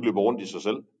 som ikke løber rundt i sig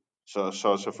selv.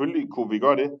 Så selvfølgelig kunne vi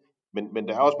gøre det, men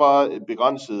der er også bare et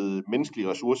begrænset menneskelige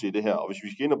ressourcer i det her, og hvis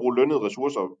vi skal ind og bruge lønnede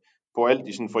ressourcer på alt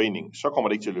i sådan en forening, så kommer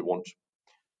det ikke til at løbe rundt.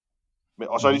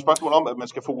 Og så er det et spørgsmål om, at man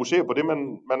skal fokusere på det,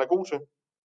 man er god til.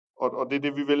 Og det er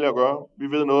det, vi vælger at gøre. Vi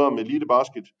ved noget om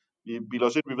elitebasket. Vi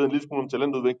ved en lille smule om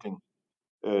talentudvikling.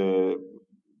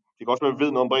 Det kan også være, at vi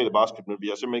ved noget om breddebasket, men vi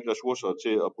har simpelthen ikke ressourcer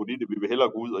til at putte i det. Vi vil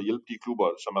hellere gå ud og hjælpe de klubber,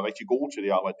 som er rigtig gode til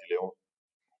det arbejde, de laver.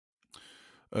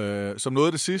 Som noget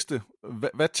af det sidste,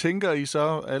 hvad tænker I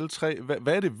så alle tre?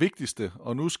 Hvad er det vigtigste?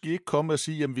 Og nu skal I ikke komme og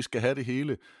sige, at vi skal have det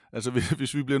hele. Altså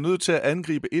hvis vi bliver nødt til at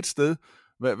angribe et sted,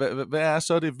 hvad er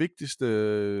så det vigtigste,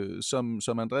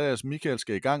 som Andreas Michael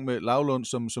skal i gang med,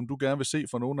 Laulund, som du gerne vil se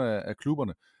fra nogle af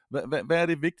klubberne? Hvad er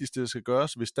det vigtigste, der skal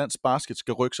gøres, hvis dansk basket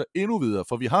skal rykke sig endnu videre?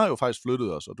 For vi har jo faktisk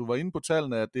flyttet os, og du var inde på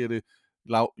tallene, at det er det,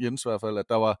 Jens i hvert fald, at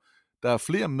der er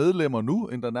flere medlemmer nu,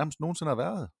 end der nærmest nogensinde har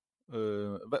været.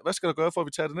 Hvad skal der gøre, for at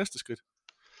vi tager det næste skridt?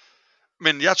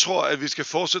 Men jeg tror, at vi skal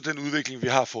fortsætte den udvikling, vi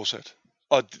har fortsat.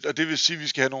 Og det vil sige, at vi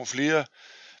skal have nogle flere.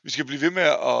 Vi skal blive ved med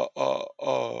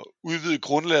at udvide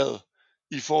grundlaget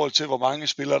i forhold til, hvor mange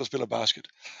spillere, der spiller basket.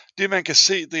 Det man kan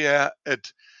se, det er, at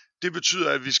det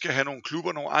betyder, at vi skal have nogle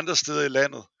klubber nogle andre steder i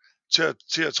landet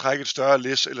til at trække et større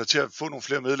læs, eller til at få nogle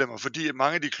flere medlemmer, fordi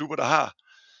mange af de klubber, der har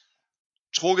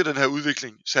trukket den her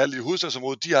udvikling, særligt i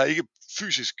hovedstadsområdet, de har ikke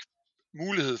fysisk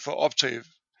mulighed for at optage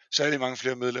særlig mange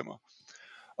flere medlemmer.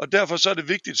 Og derfor så er det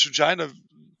vigtigt, synes jeg,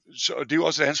 og det er jo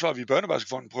også et ansvar, vi i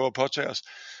Børnebasketfonden prøver at påtage os,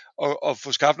 og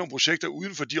få skabt nogle projekter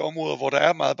uden for de områder, hvor der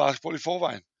er meget basketball i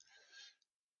forvejen.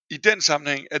 I den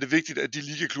sammenhæng er det vigtigt, at de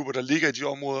ligaklubber, der ligger i de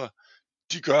områder,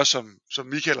 de gør, som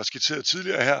Michael har skitseret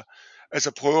tidligere her,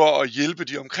 altså prøver at hjælpe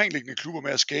de omkringliggende klubber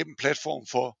med at skabe en platform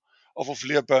for at få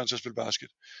flere børn til at spille basket.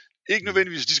 Ikke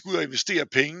nødvendigvis, at de skal ud og investere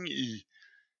penge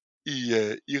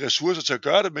i ressourcer til at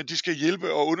gøre det, men de skal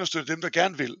hjælpe og understøtte dem, der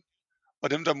gerne vil, og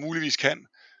dem, der muligvis kan.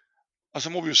 Og så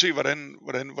må vi jo se,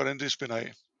 hvordan det spænder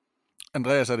af.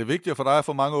 Andreas, er det vigtigere for dig at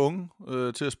få mange unge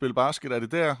til at spille basket? Er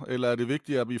det der, eller er det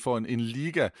vigtigere, at vi får en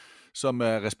liga, som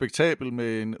er respektabel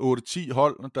med en 8-10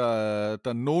 hold,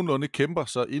 der nogenlunde kæmper,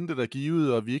 så intet er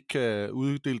givet, og vi ikke kan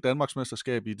uddele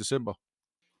Danmarksmesterskab i december?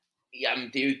 Jamen,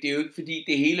 det er jo ikke, fordi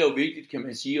det hele er jo vigtigt, kan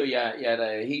man sige, og jeg er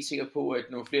da helt sikker på, at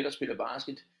nogle flere, der spiller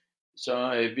basket,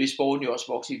 så vil sporten jo også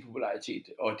vokse i popularitet,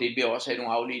 og det vil også have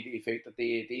nogle afledte effekter,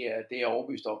 det er jeg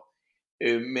overbevist om.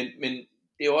 Men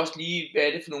det er jo også lige, hvad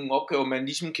er det for nogle opgaver, man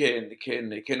ligesom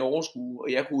kan overskue,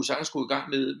 og jeg kunne sagtens gå i gang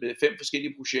med 5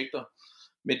 forskellige projekter,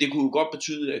 men det kunne jo godt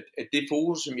betyde, at det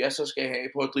fokus, som jeg så skal have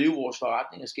på at drive vores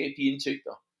forretning og skabe de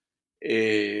indtægter,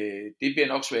 det bliver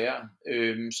nok sværere.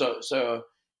 Så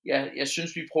jeg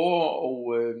synes, vi prøver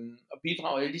at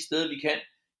bidrage alle de steder, vi kan.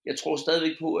 Jeg tror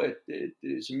stadigvæk på, at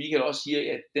som Michael også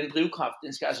siger, at den drivkraft,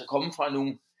 den skal altså komme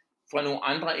fra nogle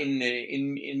andre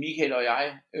end Michael og jeg.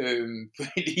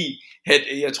 Fordi at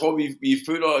jeg tror, vi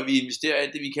føler, at vi investerer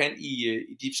alt det, vi kan i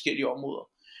de forskellige områder.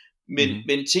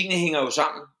 Men tingene hænger jo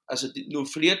sammen. Altså, nu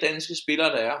flere danske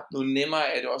spillere, der er, nu nemmere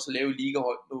er det også at lave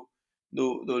ligahold. Nu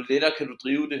lettere kan du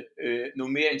drive det. Nu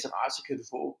mere interesse kan du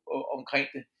få omkring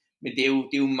det. Men det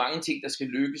er jo mange ting, der skal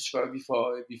lykkes, før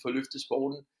vi får løftet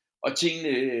sporten. Og tingene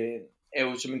er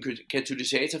jo som en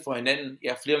katalysator for hinanden.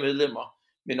 Jeg har flere medlemmer,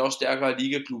 men også stærkere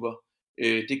ligaklubber.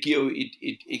 Det giver jo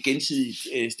et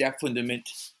gensidigt stærkt fundament.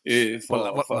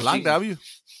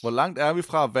 Hvor langt er vi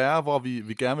fra at være, hvor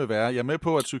vi gerne vil være? Jeg er med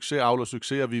på, at succes avler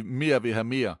succes, og vi mere vil have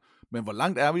mere. Men hvor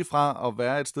langt er vi fra at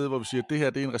være et sted, hvor vi siger, at det her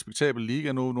det er en respektabel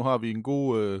liga nu? Nu har vi en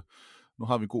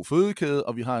god fødekæde,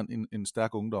 og vi har en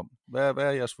stærk ungdom. Hvad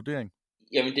er jeres vurdering?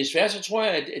 Jamen desværre så tror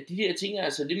jeg, at de her ting er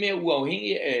altså lidt mere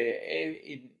uafhængige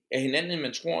af hinanden, end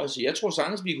man tror. Altså, jeg tror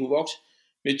sagtens, vi kunne vokse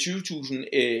med 20.000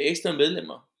 ekstra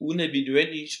medlemmer, uden at vi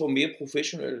nødvendigvis får mere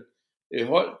professionelle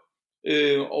hold.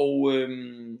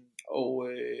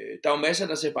 Der er jo masser,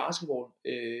 der ser basketball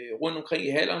rundt omkring i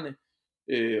hallerne,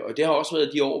 og det har også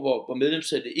været de år, hvor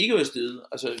medlemstallet ikke var steget.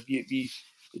 Altså,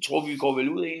 jeg tror, vi går vel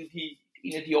ud af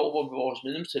en af de år, hvor vores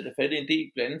medlemstal er faldet en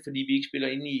del, blandt andet fordi vi ikke spiller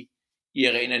inde i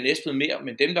Arena Næstved mere,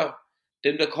 men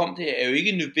dem der kom der, er jo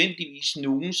ikke nødvendigvis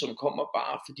nogen, som kommer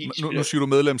bare fordi de spiller. Nu siger du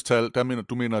medlemstal,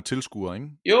 du mener tilskuere, ikke?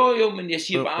 Jo, men jeg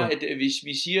siger bare, at hvis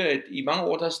vi siger, at i mange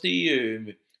år, der steg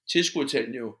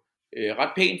tilskuertallene jo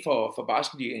ret pænt for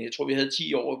basketligaen. Jeg tror, vi havde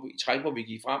 10 år i træk, hvor vi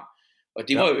gik frem. Og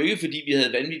det var jo ikke, fordi vi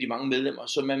havde vanvittigt mange medlemmer.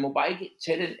 Så man må bare ikke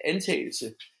tage den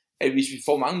antagelse, at hvis vi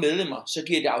får mange medlemmer, så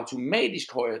giver det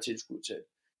automatisk højere tilskuertal.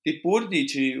 Det burde det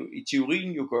i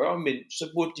teorien jo gøre, men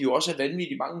så burde de jo også have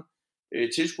vanvittigt mange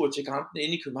tilskuere til kampen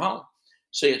inde i København.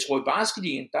 Så jeg tror, i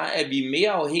basketligaen, der er vi mere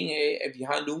afhængige af, at vi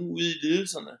har nogen ude i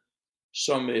ledelserne,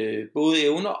 som både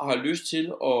evner og har lyst til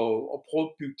at prøve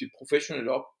at bygge det professionelt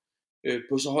op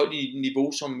på så højt et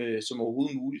niveau som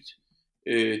overhovedet muligt.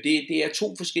 Det er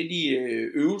 2 forskellige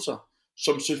øvelser,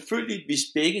 som selvfølgelig, hvis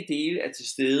begge dele er til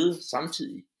stede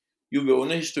samtidig, jo vil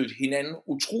understøtte hinanden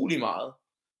utrolig meget.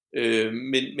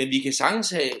 Men vi kan sagtens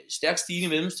have stærkt stigende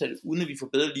medlemstal, uden at vi får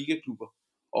bedre ligaklubber.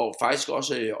 Og faktisk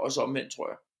også omvendt, tror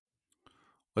jeg.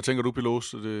 Hvad tænker du,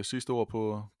 Pilos, det sidste ord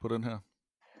på den her?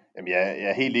 Jamen, jeg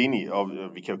er helt enig, og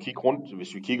vi kan jo kigge rundt,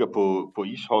 hvis vi kigger på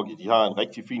ishockey. De har en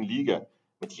rigtig fin liga,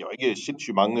 men de har jo ikke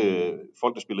sindssygt mange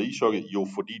folk, der spiller ishockey, jo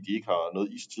fordi de ikke har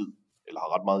noget istid, eller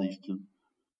har ret meget istid,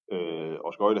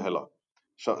 og skøjtehaller.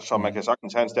 Så man kan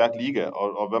sagtens have en stærk liga,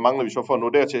 og hvad mangler vi så for at nå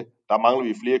dertil? Der mangler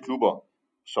vi flere klubber,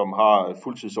 som har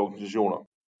fuldtidsorganisationer.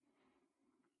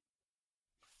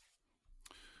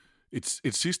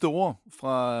 Et sidste ord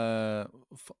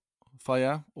fra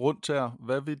jer rundt her.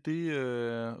 Hvad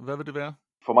vil det være?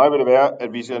 For mig vil det være,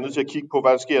 at vi er nødt til at kigge på,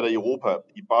 hvad der sker der i Europa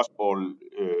i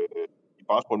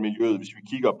basketballmiljøet. Hvis vi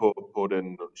kigger på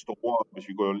den store, hvis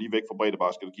vi går lige væk fra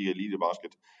breddebasket og kigger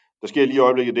elitebasket. Der sker lige i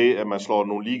øjeblikket det, at man slår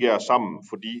nogle ligaer sammen,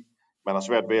 fordi man har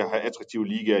svært ved at have attraktive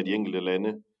ligaer i de enkelte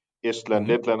lande. Estland,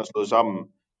 Letland er slået sammen.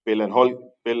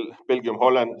 Belgium,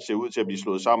 Holland ser ud til at blive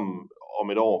slået sammen om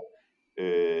et år.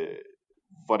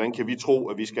 Hvordan kan vi tro,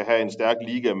 at vi skal have en stærk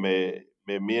liga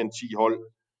med mere end 10 hold,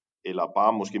 eller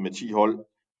bare måske med 10 hold,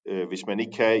 hvis man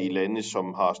ikke kan i lande,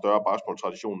 som har større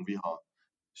basketballtradition, end vi har.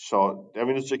 Så der er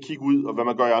vi nødt til at kigge ud, og hvad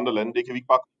man gør i andre lande. Det kan vi ikke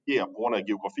bare kopiere på grund af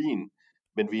geografien,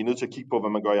 men vi er nødt til at kigge på, hvad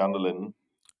man gør i andre lande.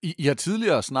 I har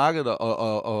tidligere snakket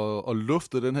og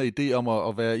luftet den her idé om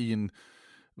at være i en,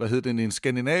 en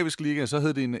skandinavisk liga, så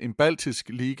hed det en baltisk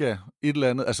liga, et eller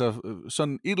andet, altså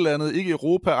sådan et eller andet, ikke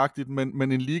Europa-agtigt,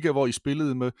 men en liga, hvor I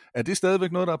spillede med. Er det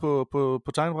stadigvæk noget, der er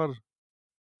på tegnebrættet?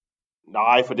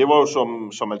 Nej, for det var jo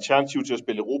som alternativ til at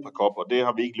spille Europa Cup, og det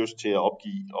har vi ikke lyst til at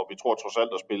opgive, og vi tror trods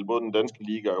alt at spille både den danske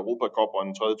liga og Europa Cup og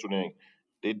en tredje turnering.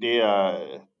 Det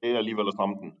er alligevel at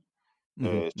stramme den.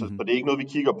 Så det er ikke noget,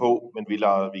 vi kigger på, men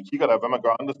vi kigger der, hvad man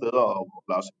gør andre steder, og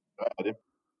lader os gøre det.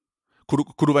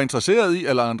 Kunne du være interesseret i,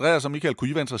 eller Andreas og Michael, kunne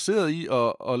I være interesseret i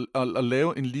at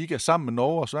lave en liga sammen med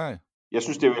Norge og Sverige? Jeg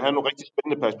synes, det vil have nogle rigtig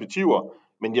spændende perspektiver,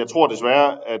 men jeg tror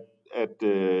desværre, at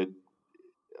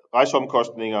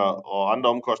rejseomkostninger og andre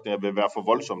omkostninger vil være for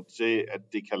voldsomt til, at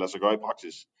det kan lade sig gøre i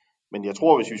praksis. Men jeg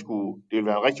tror, hvis vi skulle, det ville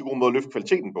være en rigtig god måde at løfte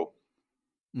kvaliteten på.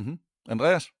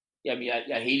 Andreas? Jamen, jeg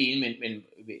er helt enig, men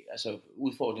altså,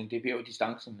 udfordringen, det bliver jo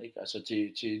distancen, ikke? Altså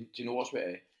til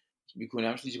Nordsverige. Vi kunne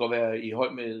nærmest lige så godt være i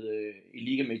hold med i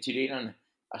liga med italienerne.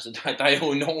 Altså, der er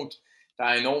jo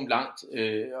enormt langt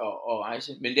at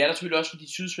rejse. Men det er der selvfølgelig også for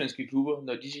de sydsvenske klubber,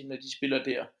 når de spiller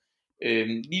der.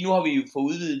 Lige nu har vi jo fået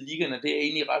udvidet ligaen, og det er jeg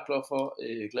egentlig ret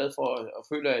glad for, og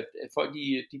føler, at folk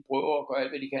de prøver at gøre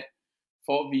alt, hvad de kan,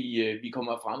 for at vi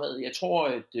kommer fremad. Jeg tror,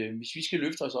 at hvis vi skal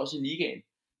løfte os også i ligaen,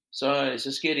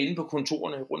 så sker det inde på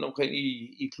kontorerne rundt omkring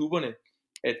i klubberne,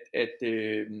 at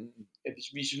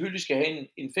vi selvfølgelig skal have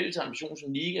en fælles ambition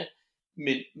som liga,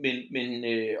 men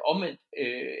omvendt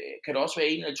kan der også være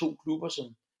en eller to klubber,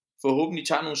 som forhåbentlig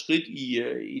tager nogle skridt i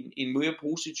en mere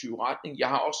positiv retning. Jeg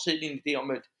har også selv en idé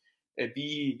om, at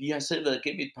vi har selv været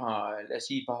igennem et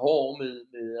par hårde år med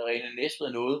Arena Næstved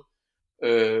og noget,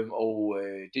 og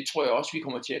det tror jeg også, vi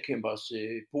kommer til at kæmpe os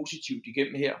positivt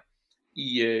igennem her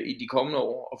i de kommende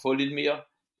år, og få lidt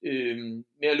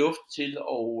mere luft til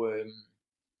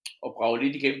at brage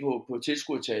lidt igennem på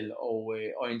tilskuertal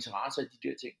og interesse af de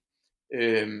der ting.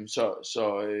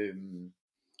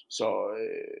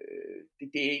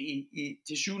 Det er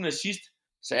til syvende og sidst,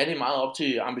 så er det meget op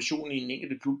til ambitionen i en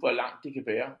enkelte klub, hvor langt det kan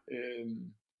bære,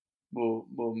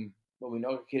 må vi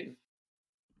nok erkende.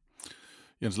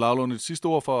 Jens Lavlund, et sidste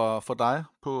ord for dig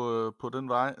på den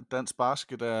vej. Dansk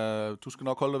basket, du skal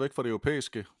nok holde dig væk fra det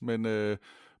europæiske,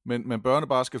 men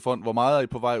Børnebasketfond, hvor meget er I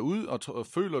på vej ud, og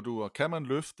føler du, og kan man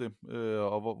løfte,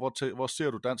 og hvor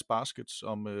ser du dansk basket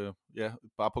om,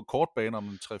 bare på kort bane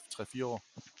om 3-4 år?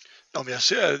 Nå, men jeg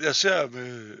ser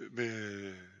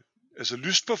med altså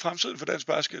lyst på fremtiden for dansk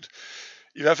basket.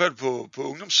 I hvert fald på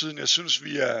ungdomssiden. Jeg synes,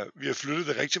 vi har flyttet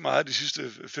det rigtig meget de sidste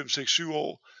 5-6-7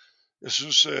 år. Jeg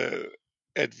synes,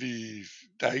 at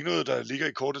der er ikke noget, der ligger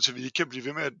i kortet, til vi ikke kan blive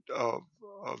ved med at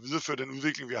videreføre den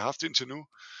udvikling, vi har haft indtil nu.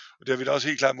 Og det har vi da også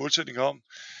helt klart målsætninger om.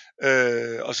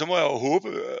 Og så må jeg jo håbe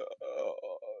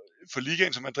for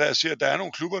ligaen, som Andreas siger, at der er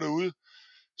nogle klubber derude,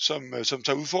 som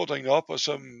tager udfordringen op, og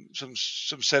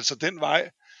som satser den vej.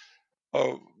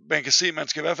 Og man kan se, at man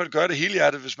skal i hvert fald gøre det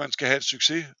helhjertet, hvis man skal have et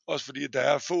succes. Også fordi der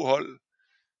er få hold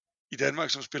i Danmark,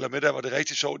 som spiller med der, hvor det er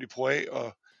rigtig sjovt i Pro A,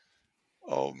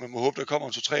 og man må håbe, der kommer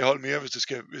 2-3 hold mere,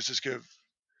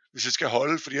 hvis det skal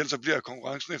holde, fordi ellers så bliver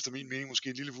konkurrencen efter min mening måske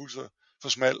en lille smule for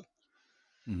smal.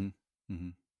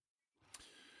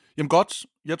 Jamen godt,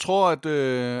 jeg tror,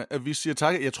 at vi siger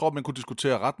tak. Jeg tror, at man kunne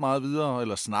diskutere ret meget videre,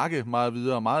 eller snakke meget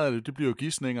videre. Meget af det bliver jo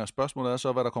gidsninger. Spørgsmålet er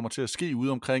så, hvad der kommer til at ske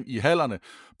ude omkring i hallerne.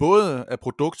 Både af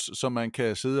produkt, som man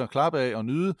kan sidde og klappe af og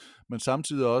nyde, men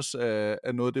samtidig også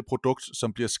af noget af det produkt,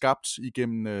 som bliver skabt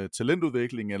igennem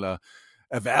talentudvikling, eller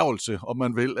erhvervelse, om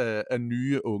man vil, af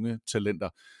nye unge talenter.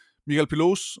 Michael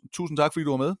Pilos, tusind tak, fordi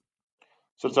du var med.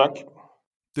 Selv tak.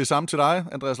 Det samme til dig,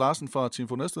 Andreas Larsen fra Team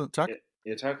for Næstved. Tak.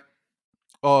 Ja, tak.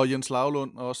 Og Jens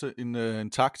Lavlund, også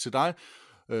en tak til dig.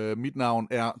 Mit navn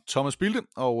er Thomas Bilde,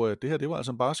 og det her, det var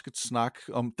altså en basketsnak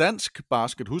om dansk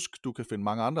basket. Husk, du kan finde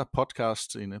mange andre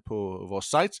podcasts inde på vores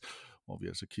site, hvor vi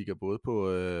altså kigger både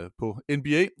på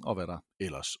NBA og hvad der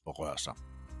ellers rører sig.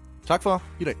 Tak for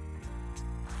i dag.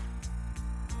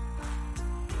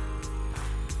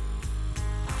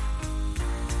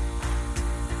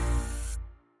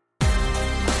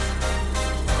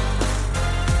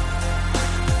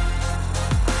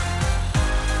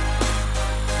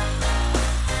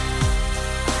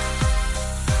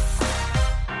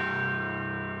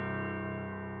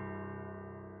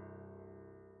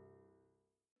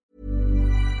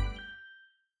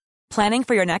 Planning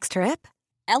for your next trip?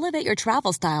 Elevate your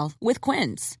travel style with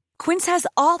Quince. Quince has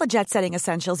all the jet-setting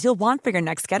essentials you'll want for your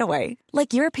next getaway,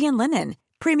 like European linen,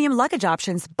 premium luggage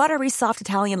options, buttery soft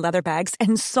Italian leather bags,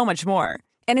 and so much more.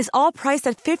 And is all priced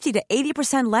at 50 to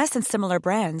 80% less than similar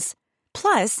brands.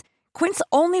 Plus, Quince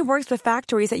only works with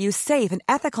factories that use safe and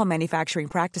ethical manufacturing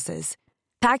practices.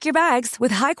 Pack your bags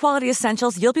with high-quality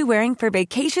essentials you'll be wearing for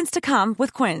vacations to come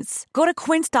with Quince. Go to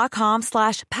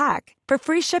quince.com/pack for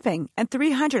free shipping and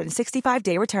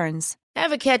 365-day returns.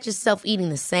 Ever catch yourself eating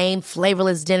the same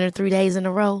flavorless dinner 3 days in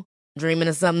a row? Dreaming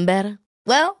of something better?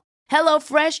 Well,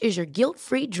 HelloFresh is your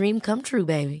guilt-free dream come true,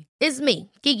 baby. It's me,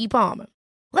 Keke Palmer.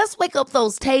 Let's wake up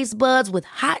those taste buds with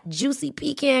hot, juicy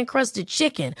pecan-crusted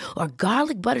chicken or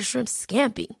garlic butter shrimp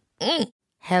scampi.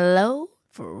 Hello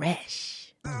Fresh.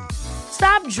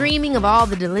 Stop dreaming of all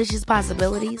the delicious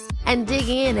possibilities and dig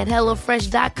in at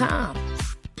HelloFresh.com.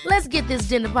 Let's get this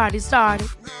dinner party started.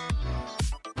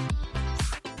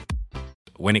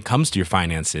 When it comes to your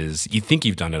finances, you think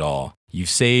you've done it all. You've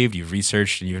saved, you've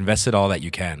researched, and you've invested all that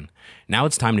you can. Now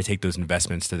it's time to take those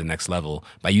investments to the next level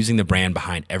by using the brand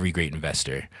behind every great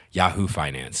investor, Yahoo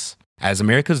Finance. As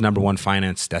America's #1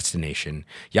 finance destination,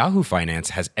 Yahoo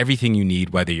Finance has everything you need,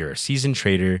 whether you're a seasoned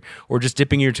trader or just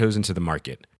dipping your toes into the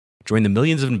market. Join the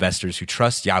millions of investors who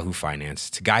trust Yahoo Finance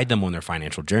to guide them on their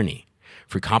financial journey.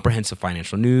 For comprehensive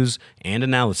financial news and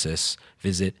analysis,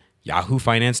 visit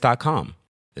yahoofinance.com,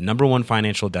 the #1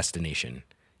 financial destination,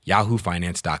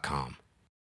 yahoofinance.com.